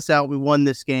stuck this out. We won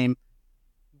this game."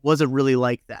 Wasn't really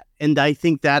like that. And I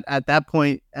think that at that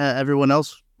point, everyone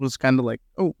else was kind of like,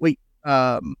 "Oh, wait,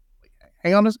 hang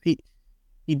on,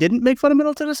 he didn't make fun of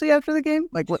Middle Tennessee after the game?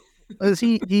 Like, what is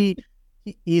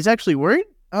he's actually worried?"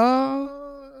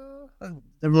 Everyone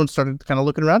started kind of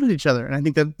looking around at each other, and I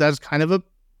think that's kind of a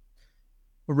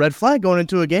red flag going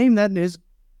into a game that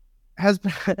has.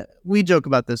 We joke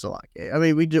about this a lot. I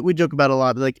mean, we joke about it a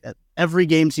lot. Like every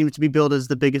game seems to be billed as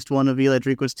the biggest one of Eli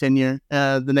Drinkwitz's tenure.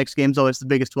 The next game's always the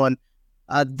biggest one.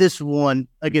 This one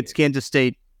against Kansas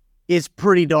State is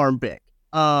pretty darn big.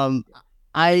 Our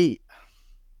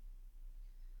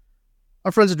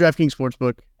friends at DraftKings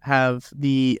Sportsbook have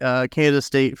the Kansas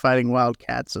State Fighting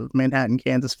Wildcats of Manhattan,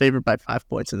 Kansas, favored by 5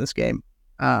 points in this game.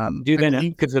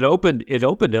 Because it opened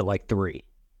at like 3.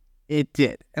 It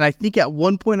did, and I think at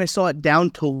one point I saw it down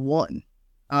to 1,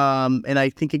 and I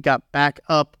think it got back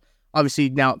up. Obviously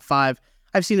now at 5.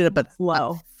 I've seen it up at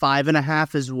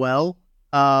 5.5 as well.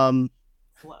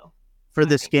 For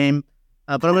this game.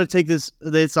 But I'm going to take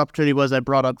this opportunity I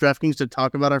brought up DraftKings to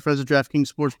talk about our friends at DraftKings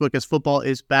Sportsbook, as football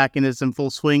is back and is in full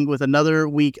swing with another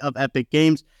week of epic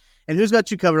games. And who's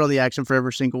got you covered on the action for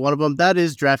every single one of them? That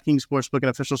is DraftKings Sportsbook, an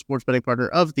official sports betting partner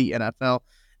of the NFL.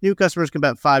 New customers can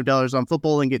bet $5 on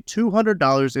football and get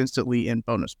 $200 instantly in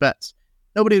bonus bets.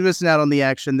 Nobody's missing out on the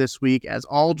action this week, as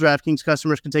all DraftKings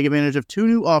customers can take advantage of 2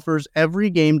 new offers every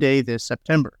game day this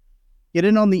September. Get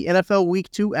in on the NFL Week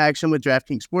 2 action with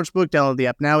DraftKings Sportsbook. Download the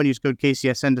app now and use code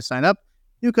KCSN to sign up.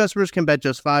 New customers can bet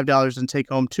just $5 and take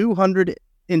home $200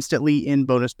 instantly in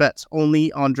bonus bets.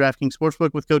 Only on DraftKings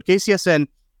Sportsbook with code KCSN.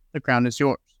 The crown is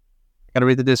yours. Got to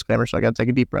read the disclaimer, so I got to take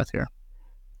a deep breath here.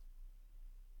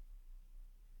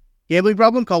 Gambling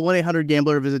problem? Call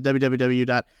 1-800-GAMBLER or visit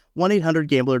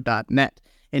www.1800gambler.net.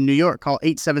 In New York, call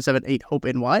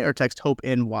 877-8-HOPE-NY or text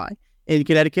HOPE-NY. In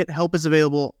Connecticut, help is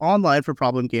available online for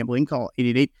problem gambling. Call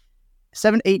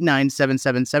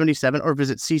 888-789-7777 or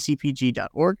visit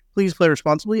ccpg.org. Please play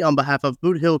responsibly on behalf of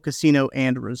Boot Hill Casino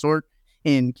and Resort.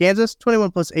 In Kansas,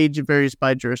 21 plus age varies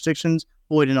by jurisdictions,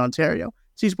 void in Ontario.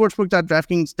 See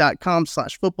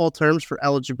sportsbook.draftkings.com/football terms for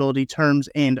eligibility, terms,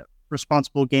 and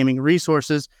responsible gaming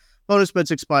resources. Bonus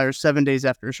bets expire 7 days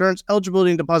after issuance.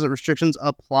 Eligibility and deposit restrictions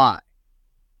apply.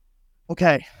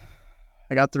 Okay,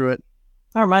 I got through it.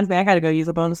 That reminds me, I got to go use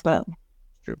a bonus bet.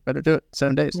 Sure, better do it.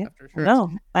 7 days after issuance.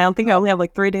 No, I don't think I only have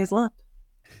like 3 days left.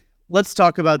 Let's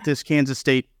talk about this Kansas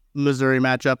State-Missouri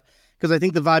matchup, because I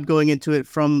think the vibe going into it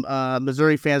from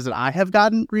Missouri fans that I have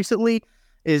gotten recently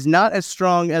is not as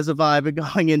strong as a vibe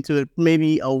going into it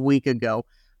maybe a week ago.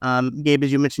 Gabe,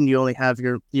 as you mentioned, you only have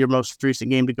your most recent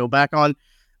game to go back on.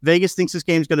 Vegas thinks this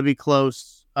game's going to be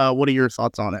close. What are your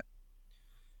thoughts on it?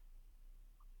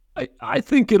 I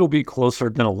think it'll be closer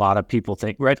than a lot of people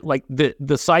think, right? Like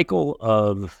the cycle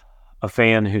of a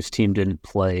fan whose team didn't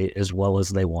play as well as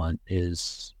they want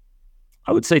is,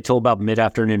 I would say, till about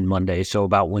mid-afternoon Monday, so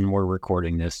about when we're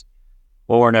recording this.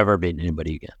 Well, we're never beating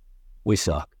anybody again. We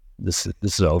suck. This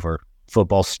is over.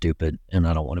 Football's stupid, and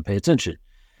I don't want to pay attention.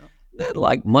 Then,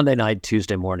 like Monday night,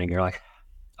 Tuesday morning, you're like,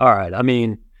 all right, I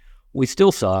mean, we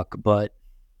still suck, but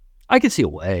I can see a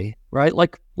way, right?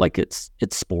 Like it's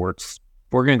sports.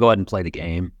 We're going to go ahead and play the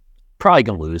game. Probably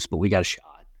going to lose, but we got a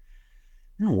shot.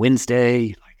 Wednesday,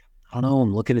 like, I don't know,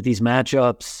 I'm looking at these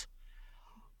matchups.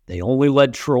 They only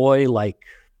led Troy like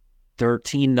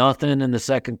 13-0 in the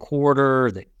second quarter.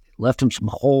 They left them some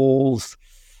holes.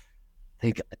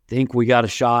 I think we got a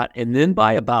shot. And then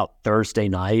by about Thursday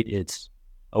night, it's,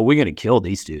 we're going to kill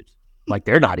these dudes. Like,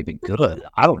 they're not even good.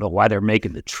 I don't know why they're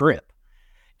making the trip.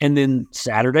 And then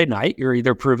Saturday night, you're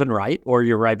either proven right or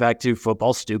you're right back to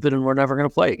football stupid and we're never going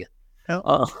to play again.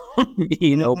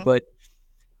 But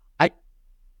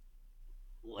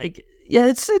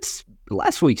it's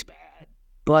last week's bad,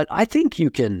 but I think you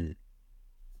can.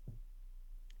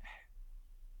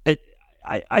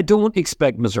 I don't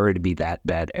expect Missouri to be that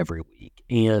bad every week.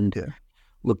 And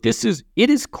look, it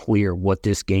is clear what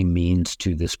this game means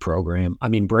to this program. I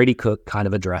mean, Brady Cook kind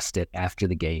of addressed it after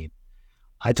the game.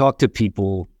 I talked to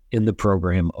people in the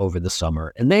program over the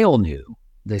summer, and they all knew.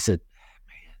 They said,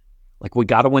 man, like, we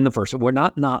got to win the first. We're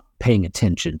not paying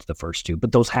attention to the first two,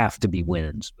 but those have to be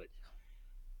wins. But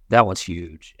that one's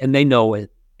huge, and they know it.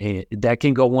 And that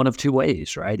can go one of two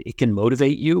ways, right? It can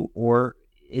motivate you, or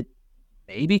it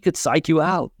maybe could psych you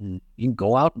out, and you can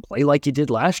go out and play like you did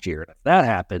last year. And if that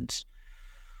happens,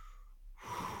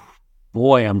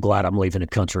 boy, I'm glad I'm leaving the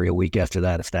country a week after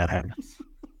that if that happens.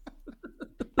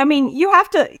 I mean, you have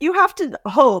to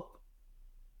hope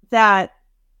that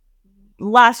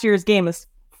last year's game is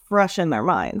fresh in their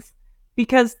minds,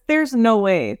 because there's no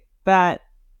way that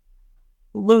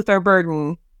Luther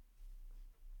Burden,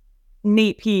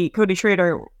 Nate P, Cody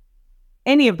Schrader,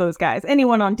 any of those guys,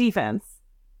 anyone on defense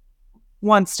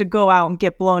wants to go out and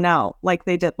get blown out like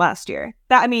they did last year.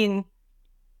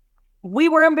 We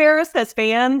were embarrassed as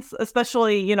fans,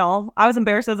 especially, I was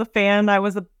embarrassed as a fan. I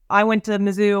went to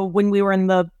Mizzou when we were in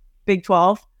the Big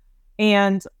 12,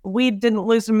 and we didn't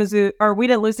lose to Mizzou, or we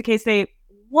didn't lose to K-State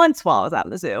once while I was at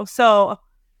Mizzou. So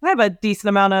I have a decent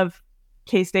amount of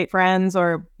K-State friends,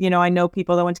 or, I know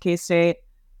people that went to K-State,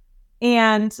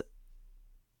 and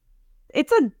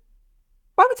it's I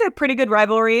would say a pretty good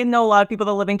rivalry. I know a lot of people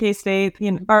that live in K-State,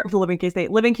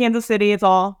 live in Kansas City. It's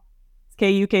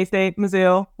KU, K-State,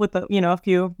 Mizzou, with a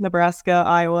few Nebraska,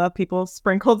 Iowa people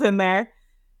sprinkled in there.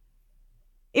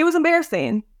 It was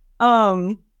embarrassing.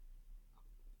 You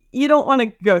don't want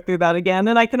to go through that again,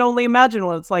 and I can only imagine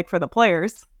what it's like for the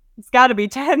players. It's got to be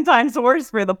 10 times worse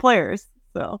for the players.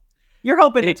 So you're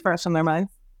hoping it's fresh in their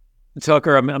minds.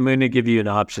 Tucker, I'm going to give you an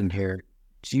option here.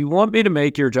 Do you want me to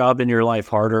make your job in your life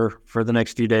harder for the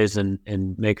next few days and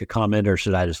make a comment, or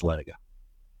should I just let it go?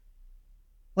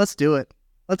 Let's do it.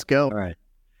 Let's go. All right.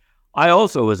 I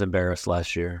also was embarrassed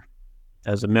last year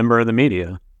as a member of the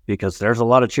media, because there's a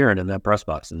lot of cheering in that press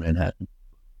box in Manhattan.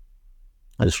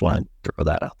 I just want to throw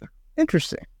that out there.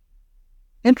 Interesting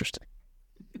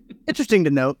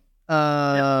to note.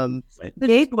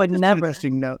 Gabe would never.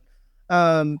 Interesting note.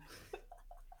 I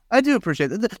do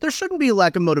appreciate that. There shouldn't be a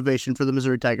lack of motivation for the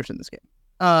Missouri Tigers in this game.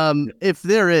 If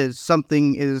there is,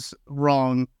 something is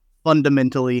wrong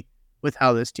fundamentally with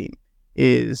how this team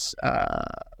is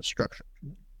structured.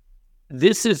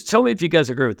 Tell me if you guys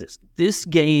agree with this. This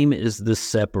game is the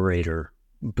separator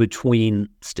between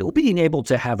still being able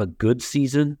to have a good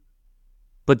season,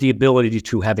 but the ability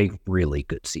to have a really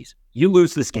good season. You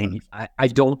lose this game, I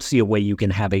don't see a way you can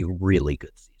have a really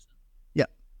good season. Yeah.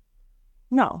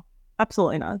 No,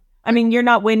 absolutely not. I mean, you're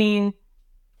not winning.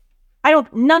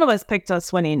 None of us picked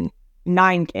us winning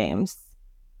 9 games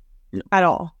at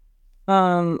all.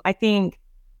 I think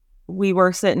we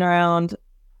were sitting around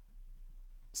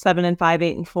 7-5,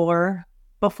 8-4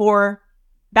 before.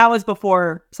 That was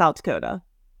before South Dakota.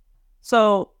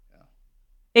 So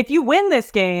if you win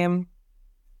this game,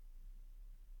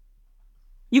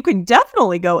 you can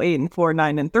definitely go 8-4,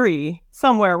 9-3,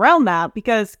 somewhere around that,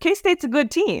 because K-State's a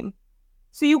good team.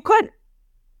 So you could.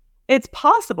 It's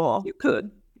possible. You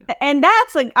could. And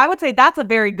that's I would say that's a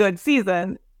very good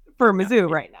season for Mizzou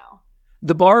right now.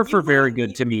 The bar for very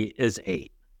good to me is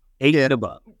 8 and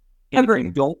above. And Agree. if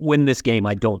you don't win this game,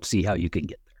 I don't see how you can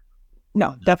get there.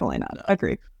 No, definitely not.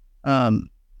 Agree.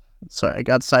 Sorry, I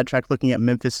got sidetracked looking at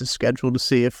Memphis's schedule to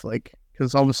see if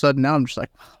because all of a sudden now I'm just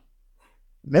like,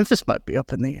 Memphis might be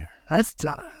up in the air. That's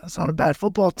not a bad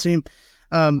football team.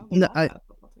 No,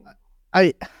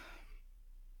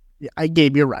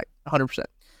 Gabe, you're right, 100%.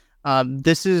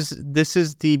 This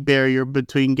is the barrier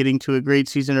between getting to a great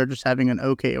season or just having an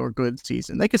okay or good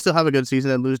season. They can still have a good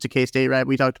season and lose to K-State, right?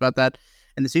 We talked about that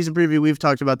in the season preview. We've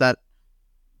talked about that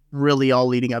really all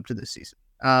leading up to this season.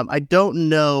 I don't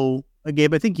know,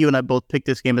 Gabe. I think you and I both picked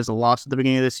this game as a loss at the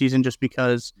beginning of the season just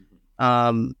because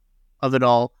of it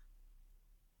all.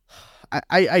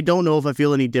 I don't know if I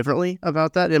feel any differently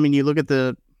about that. I mean, you look at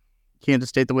the Kansas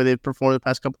State, the way they've performed the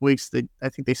past couple of weeks, I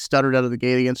think they stuttered out of the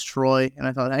gate against Troy, and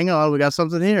I thought, hang on, we got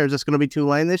something here. Is this going to be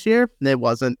Tulane this year? And it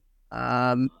wasn't.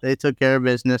 They took care of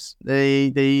business.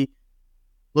 They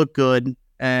look good,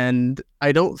 and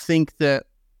I don't think that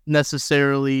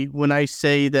necessarily when I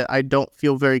say that I don't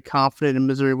feel very confident in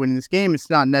Missouri winning this game, it's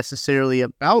not necessarily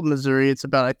about Missouri. It's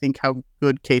about, I think, how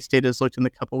good K-State has looked in the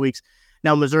couple of weeks.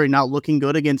 Now, Missouri not looking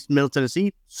good against Middle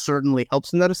Tennessee certainly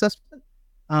helps in that assessment.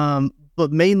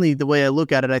 But mainly the way I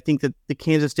look at it, I think that the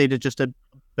Kansas State is just a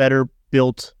better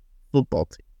built football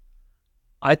team.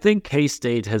 I think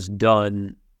K-State has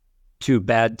done to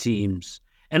bad teams,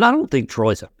 and I don't think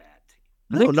Troy's a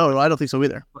bad team. No, I don't think so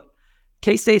either.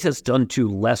 K-State has done to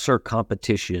lesser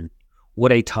competition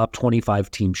what a top 25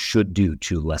 team should do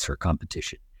to lesser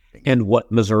competition, and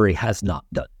what Missouri has not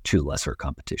done to lesser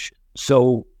competition.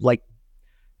 So,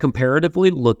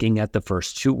 comparatively looking at the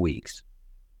first 2 weeks,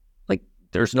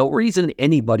 there's no reason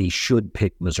anybody should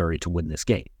pick Missouri to win this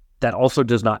game. That also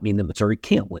does not mean that Missouri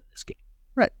can't win this game.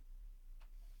 Right.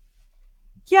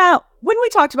 Yeah, when we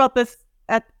talked about this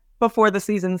before the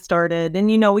season started, and,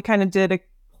 we kind of did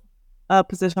a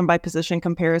position-by-position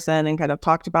comparison and kind of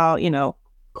talked about,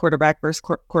 quarterback versus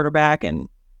quarterback and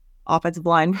offensive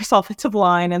line versus offensive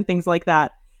line and things like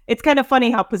that. It's kind of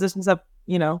funny how positions have,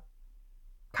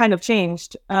 kind of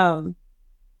changed.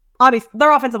 Obviously,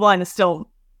 their offensive line is still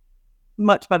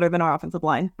much better than our offensive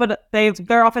line, but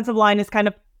their offensive line is kind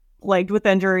of plagued with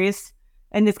injuries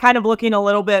and is kind of looking a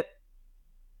little bit,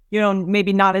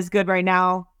 maybe not as good right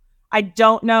now. I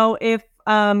don't know if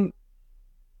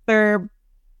they're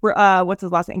what's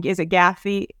his last name? Is it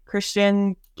Gaffey?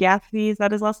 Christian Gaffey? Is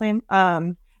that his last name?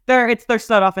 It's their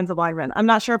stud offensive lineman. I'm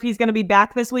not sure if he's going to be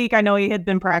back this week. I know he had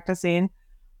been practicing.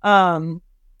 They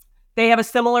have a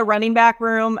similar running back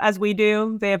room as we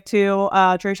do. They have 2,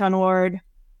 Trayshawn Ward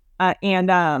and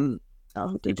DJ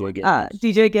Giddens.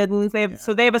 DJ Giddens.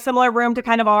 They have a similar room to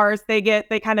kind of ours. They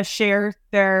kind of share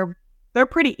they're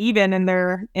pretty even in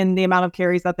the amount of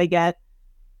carries that they get.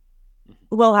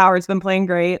 Will Howard's been playing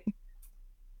great.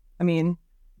 I mean,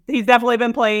 he's definitely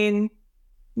been playing,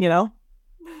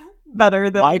 better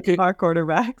than our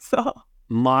quarterback. So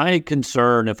my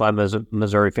concern, if I'm a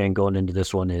Missouri fan going into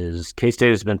this one, is K-State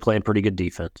has been playing pretty good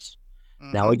defense.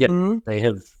 Mm-hmm. Now again, they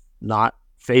have not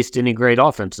faced any great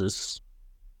offenses.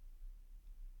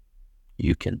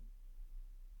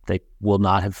 They will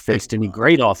not have faced any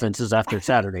great offenses after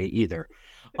Saturday either.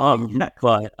 And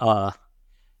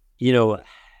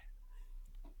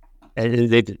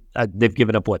they've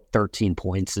given up 13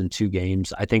 points in 2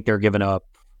 games. I think they're giving up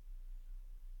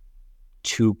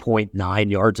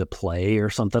 2.9 yards a play or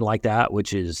something like that,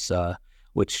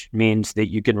 which means that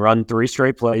you can run 3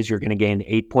 straight plays. You're going to gain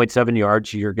 8.7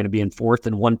 yards. You're going to be in 4th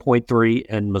and 1.3,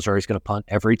 and Missouri's going to punt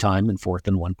every time in 4th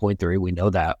and 1.3. We know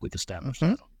that. We've established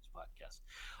that on this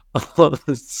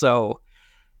podcast. So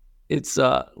it's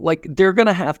they're going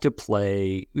to have to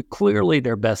play clearly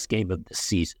their best game of the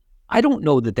season. I don't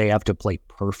know that they have to play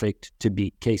perfect to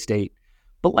beat K-State,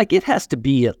 but it has to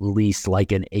be at least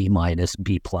an A-,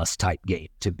 B+ type game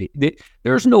to be.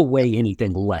 There's no way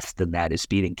anything less than that is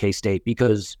beating K-State,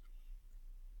 because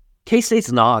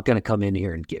K-State's not going to come in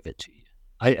here and give it to you.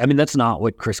 I mean, that's not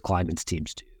what Chris Kleiman's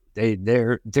teams do.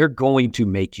 They're going to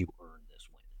make you earn this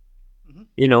win.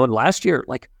 Mm-hmm. And last year,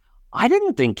 I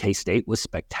didn't think K-State was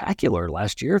spectacular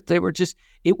last year.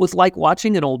 It was like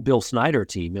watching an old Bill Snyder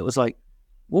team. It was like,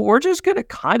 well, we're just going to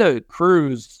kind of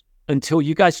cruise until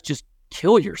you guys just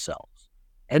kill yourselves.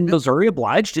 And Missouri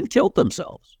obliged and killed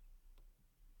themselves.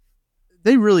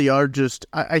 They really are just,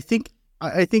 I think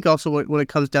also what it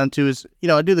comes down to is,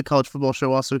 I do the college football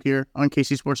show also here on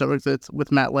KC Sports Network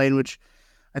with Matt Lane, which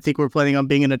I think we're planning on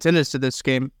being in attendance to this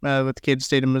game with Kansas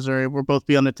State and Missouri. We'll both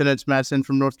be on attendance. Matt's in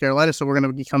from North Carolina, so we're going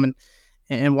to be coming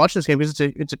and watch this game because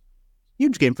it's a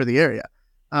huge game for the area.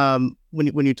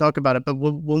 When you talk about it, but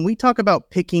when we talk about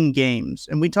picking games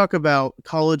and we talk about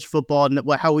college football and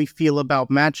how we feel about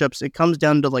matchups, it comes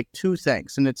down to like two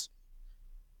things, and it's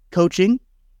coaching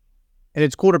and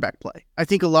it's quarterback play. I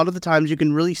think a lot of the times you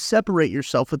can really separate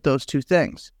yourself with those two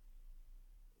things.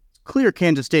 It's clear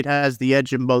Kansas State has the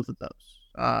edge in both of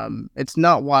those. It's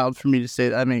not wild for me to say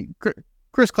that. I mean,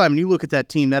 Chris Kleiman, you look at that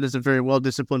team, that is a very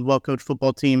well-disciplined, well-coached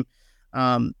football team.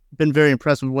 Been very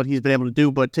impressed with what he's been able to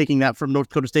do, but taking that from North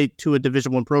Dakota State to a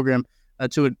Division I program,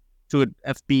 to an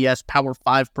FBS Power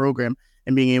 5 program,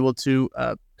 and being able to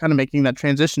kind of making that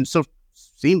transition so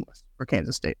seamless for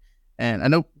Kansas State. And I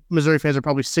know Missouri fans are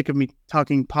probably sick of me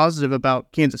talking positive about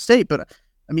Kansas State, but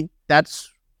I mean, that's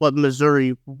what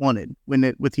Missouri wanted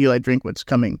with Eli Drinkwitz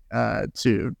coming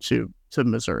to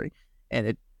Missouri, and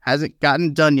it hasn't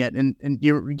gotten done yet. And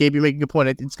you making a point.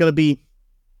 It's going to be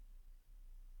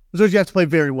Missouri's going to have to play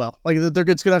very well. Like it's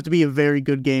going to have to be a very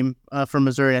good game for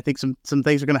Missouri. I think some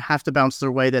things are going to have to bounce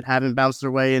their way that haven't bounced their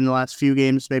way in the last few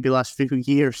games, maybe last few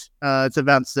years, to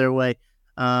bounce their way.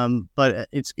 But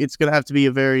it's going to have to be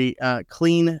a very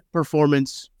clean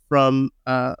performance from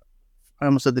I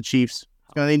almost said the Chiefs.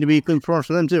 It's going to need to be a clean performance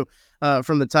from them too,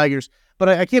 from the Tigers. But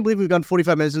I can't believe we've gone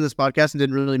 45 minutes into this podcast and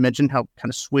didn't really mention how kind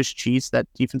of Swiss cheese that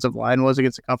defensive line was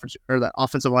against the conference, or that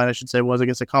offensive line, I should say, was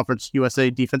against the Conference USA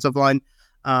defensive line.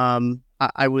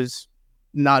 I was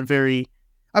not very.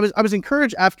 I was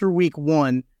encouraged after week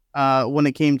 1 when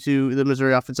it came to the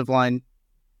Missouri offensive line.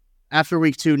 After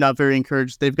week 2, not very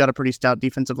encouraged. They've got a pretty stout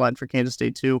defensive line for Kansas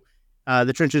State too.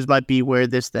 The trenches might be where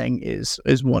this thing is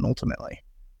won ultimately.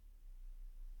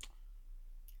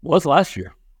 Was last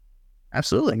year.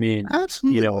 Absolutely. I mean,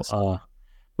 absolutely.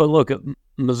 But look,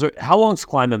 Missouri. How long's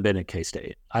Kleiman been at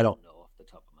K-State? I don't know off the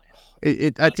top of my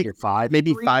head. I think 5,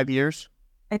 maybe 5 years.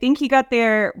 I think he got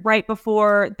there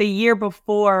the year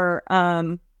before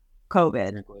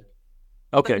COVID.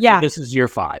 Okay, yeah. So this is year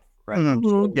 5, right?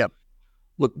 Mm-hmm. Yep.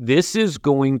 Look, this is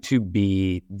going to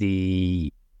be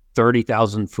the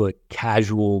 30,000-foot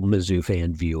casual Mizzou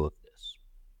fan view of this.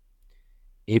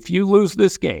 If you lose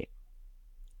this game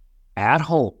at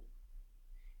home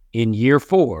in year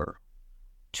 4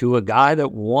 to a guy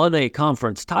that won a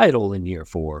conference title in year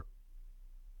 4,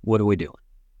 what are we doing?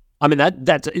 I mean,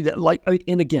 that's like,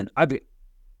 and again, I'm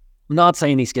not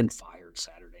saying he's getting fired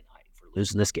Saturday night for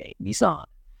losing this game. He's not.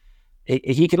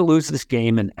 He could lose this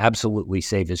game and absolutely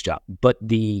save his job. But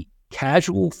the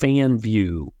casual fan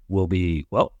view will be,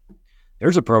 well,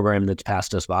 there's a program that's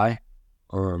passed us by,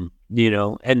 and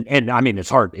I mean, it's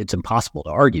hard. It's impossible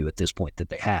to argue at this point that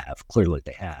they have. Clearly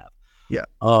they have. Yeah.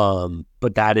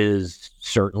 But that is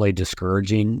certainly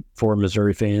discouraging for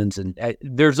Missouri fans. And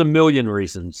there's a million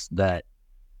reasons that,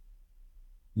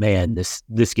 man, this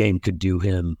game could do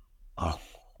him a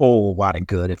whole lot of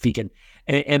good if he can.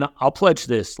 And I'll pledge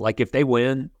this, like if they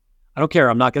win, I don't care.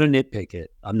 I'm not going to nitpick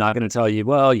it. I'm not going to tell you,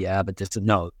 well, yeah, but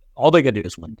no. All they got to do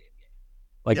is win the game.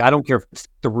 Like, yeah. I don't care if it's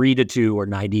 3-2 or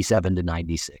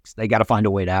 97-96. They got to find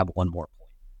a way to have one more point.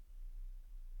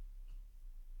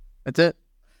 That's it.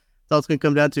 That's all it's going to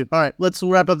come down to. All right, let's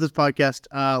wrap up this podcast.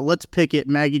 Let's pick it.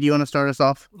 Maggie, do you want to start us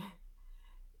off?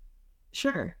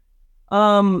 Sure.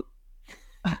 I'm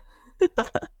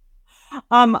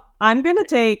going to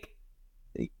take,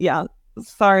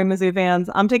 sorry, Mizzou fans.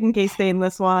 I'm taking K-State in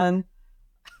this one.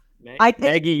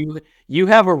 Maggie, you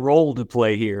have a role to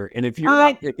play here, and if you're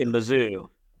not picking Mizzou,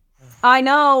 I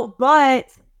know, but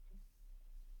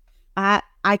I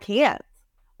can't.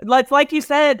 Like you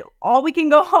said, all we can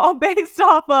go all based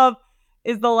off of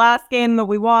is the last game that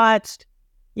we watched.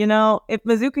 You know, if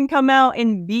Mizzou can come out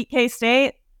and beat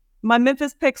K-State, my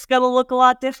Memphis pick's gonna look a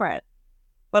lot different.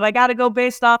 But I got to go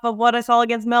based off of what I saw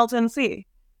against Middle Tennessee.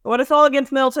 What I saw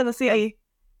against Middle Tennessee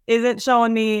isn't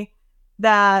showing me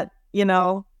that,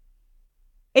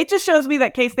 it just shows me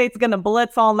that K-State's going to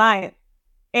blitz all night.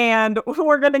 And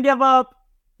we're going to give up,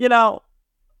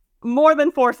 more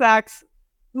than 4 sacks,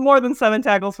 more than 7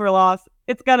 tackles for a loss.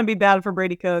 It's going to be bad for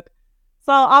Brady Cook.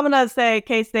 So I'm going to say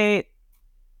K-State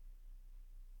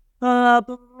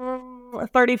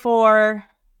 34,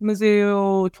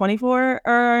 Mizzou 24,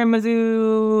 or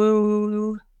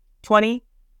Mizzou 20.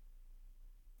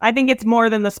 I think it's more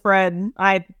than the spread.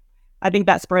 I think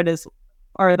that spread is,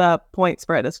 or the point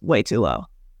spread is way too low.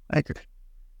 I agree.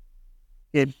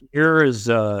 Here's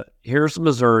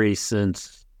Missouri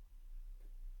since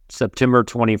September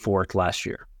 24th last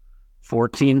year.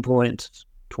 14 points,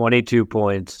 22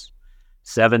 points,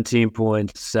 17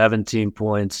 points, 17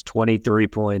 points, 23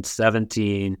 points,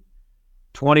 17,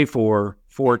 24,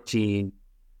 14,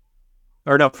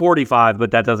 or no, 45,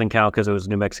 but that doesn't count because it was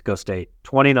New Mexico State.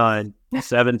 29,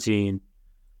 17,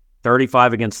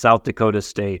 35 against South Dakota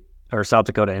State, or South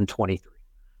Dakota, and 23.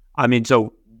 I mean,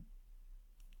 so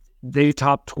they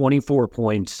topped 24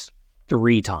 points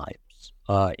 3 times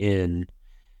in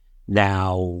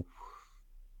now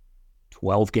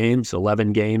 12 games,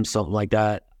 11 games, something like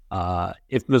that.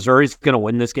 If Missouri's going to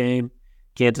win this game,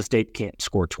 Kansas State can't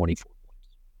score 24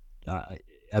 points.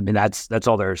 I mean, that's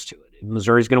all there is to it. If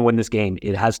Missouri's going to win this game,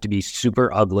 it has to be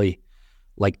super ugly,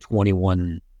 like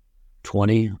 21-20.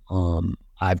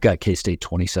 I've got K-State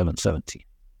 27-17.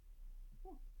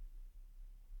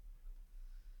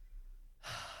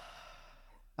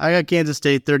 I got Kansas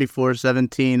State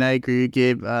 34-17. I agree,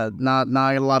 Gabe. Not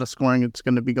a lot of scoring that's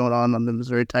going to be going on the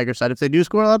Missouri Tiger side. If they do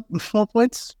score a lot more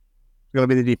points, it's going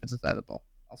to be the defensive side of the ball.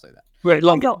 I'll say that. Wait,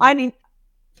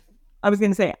 I was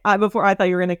going to say, before I thought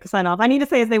you were going to sign off, I need to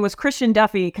say his name was Christian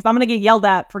Duffy because I'm going to get yelled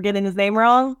at for getting his name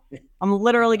wrong. I'm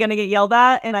literally going to get yelled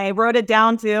at, and I wrote it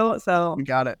down too. So You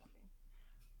got it.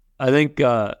 I think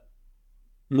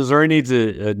Missouri needs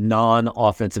a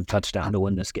non-offensive touchdown to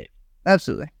win this game.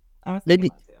 Absolutely.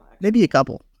 Maybe a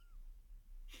couple.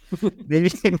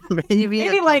 maybe a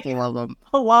like couple of them.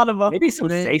 a lot of them. Maybe some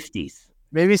safeties.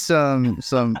 Maybe some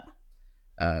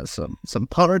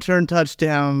punt return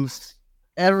touchdowns.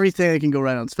 Everything that can go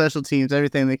right on special teams.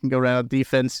 Everything that can go right on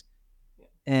defense,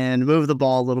 and move the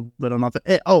ball a little bit on offense.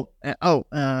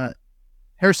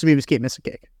 Harrison Mevis can't miss a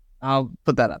kick. I'll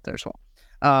put that out there as well.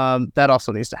 That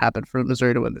also needs to happen for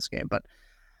Missouri to win this game. But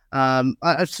I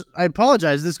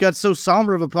apologize. This got so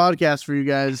somber of a podcast for you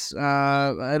guys.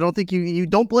 I don't think you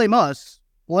don't blame us.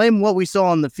 Blame what we saw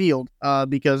on the field,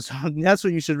 because that's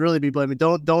what you should really be blaming.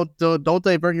 Don't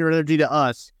divert your energy to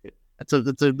us.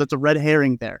 That's a red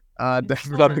herring there.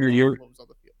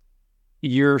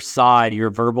 Your side,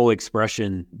 your verbal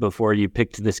expression before you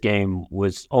picked this game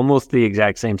was almost the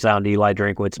exact same sound Eli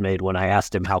Drinkwitz made when I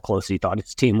asked him how close he thought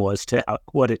his team was to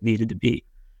what it needed to be.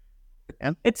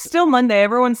 Yeah. It's still Monday.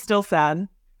 Everyone's still sad.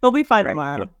 They'll be fine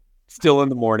tomorrow. Yeah. Still in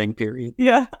the morning period.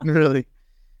 Yeah. It really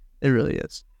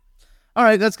is. All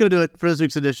right, that's going to do it for this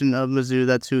week's edition of Mizzou.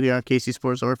 That's who here on KC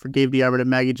Sports. Or for Gabe DeArbert and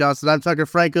Maggie Johnson, I'm Tucker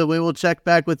Franco. We will check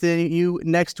back with you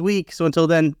next week. So until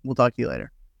then, we'll talk to you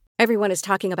later. Everyone is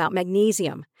talking about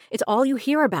magnesium. It's all you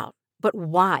hear about. But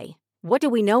why? What do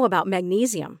we know about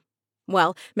magnesium?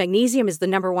 Well, magnesium is the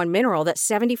 #1 mineral that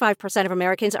 75% of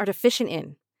Americans are deficient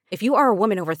in. If you are a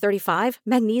woman over 35,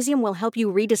 magnesium will help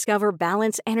you rediscover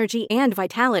balance, energy, and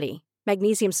vitality.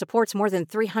 Magnesium supports more than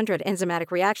 300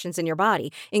 enzymatic reactions in your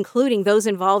body, including those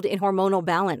involved in hormonal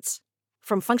balance.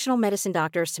 From functional medicine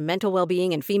doctors to mental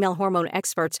well-being and female hormone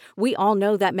experts, we all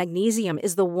know that magnesium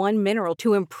is the one mineral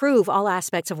to improve all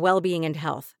aspects of well-being and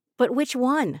health. But which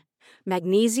one?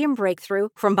 Magnesium Breakthrough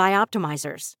from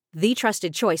Bioptimizers, the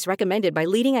trusted choice recommended by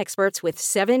leading experts with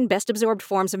 7 best-absorbed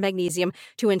forms of magnesium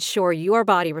to ensure your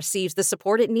body receives the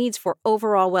support it needs for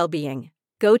overall well-being.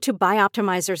 Go to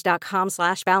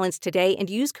bioptimizers.com/balance today and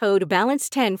use code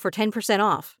BALANCE10 for 10%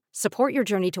 off. Support your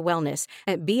journey to wellness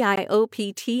at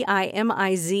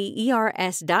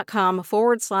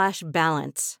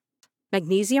bioptimizers.com/balance.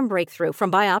 Magnesium Breakthrough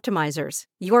from Bioptimizers,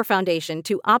 your foundation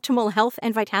to optimal health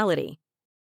and vitality.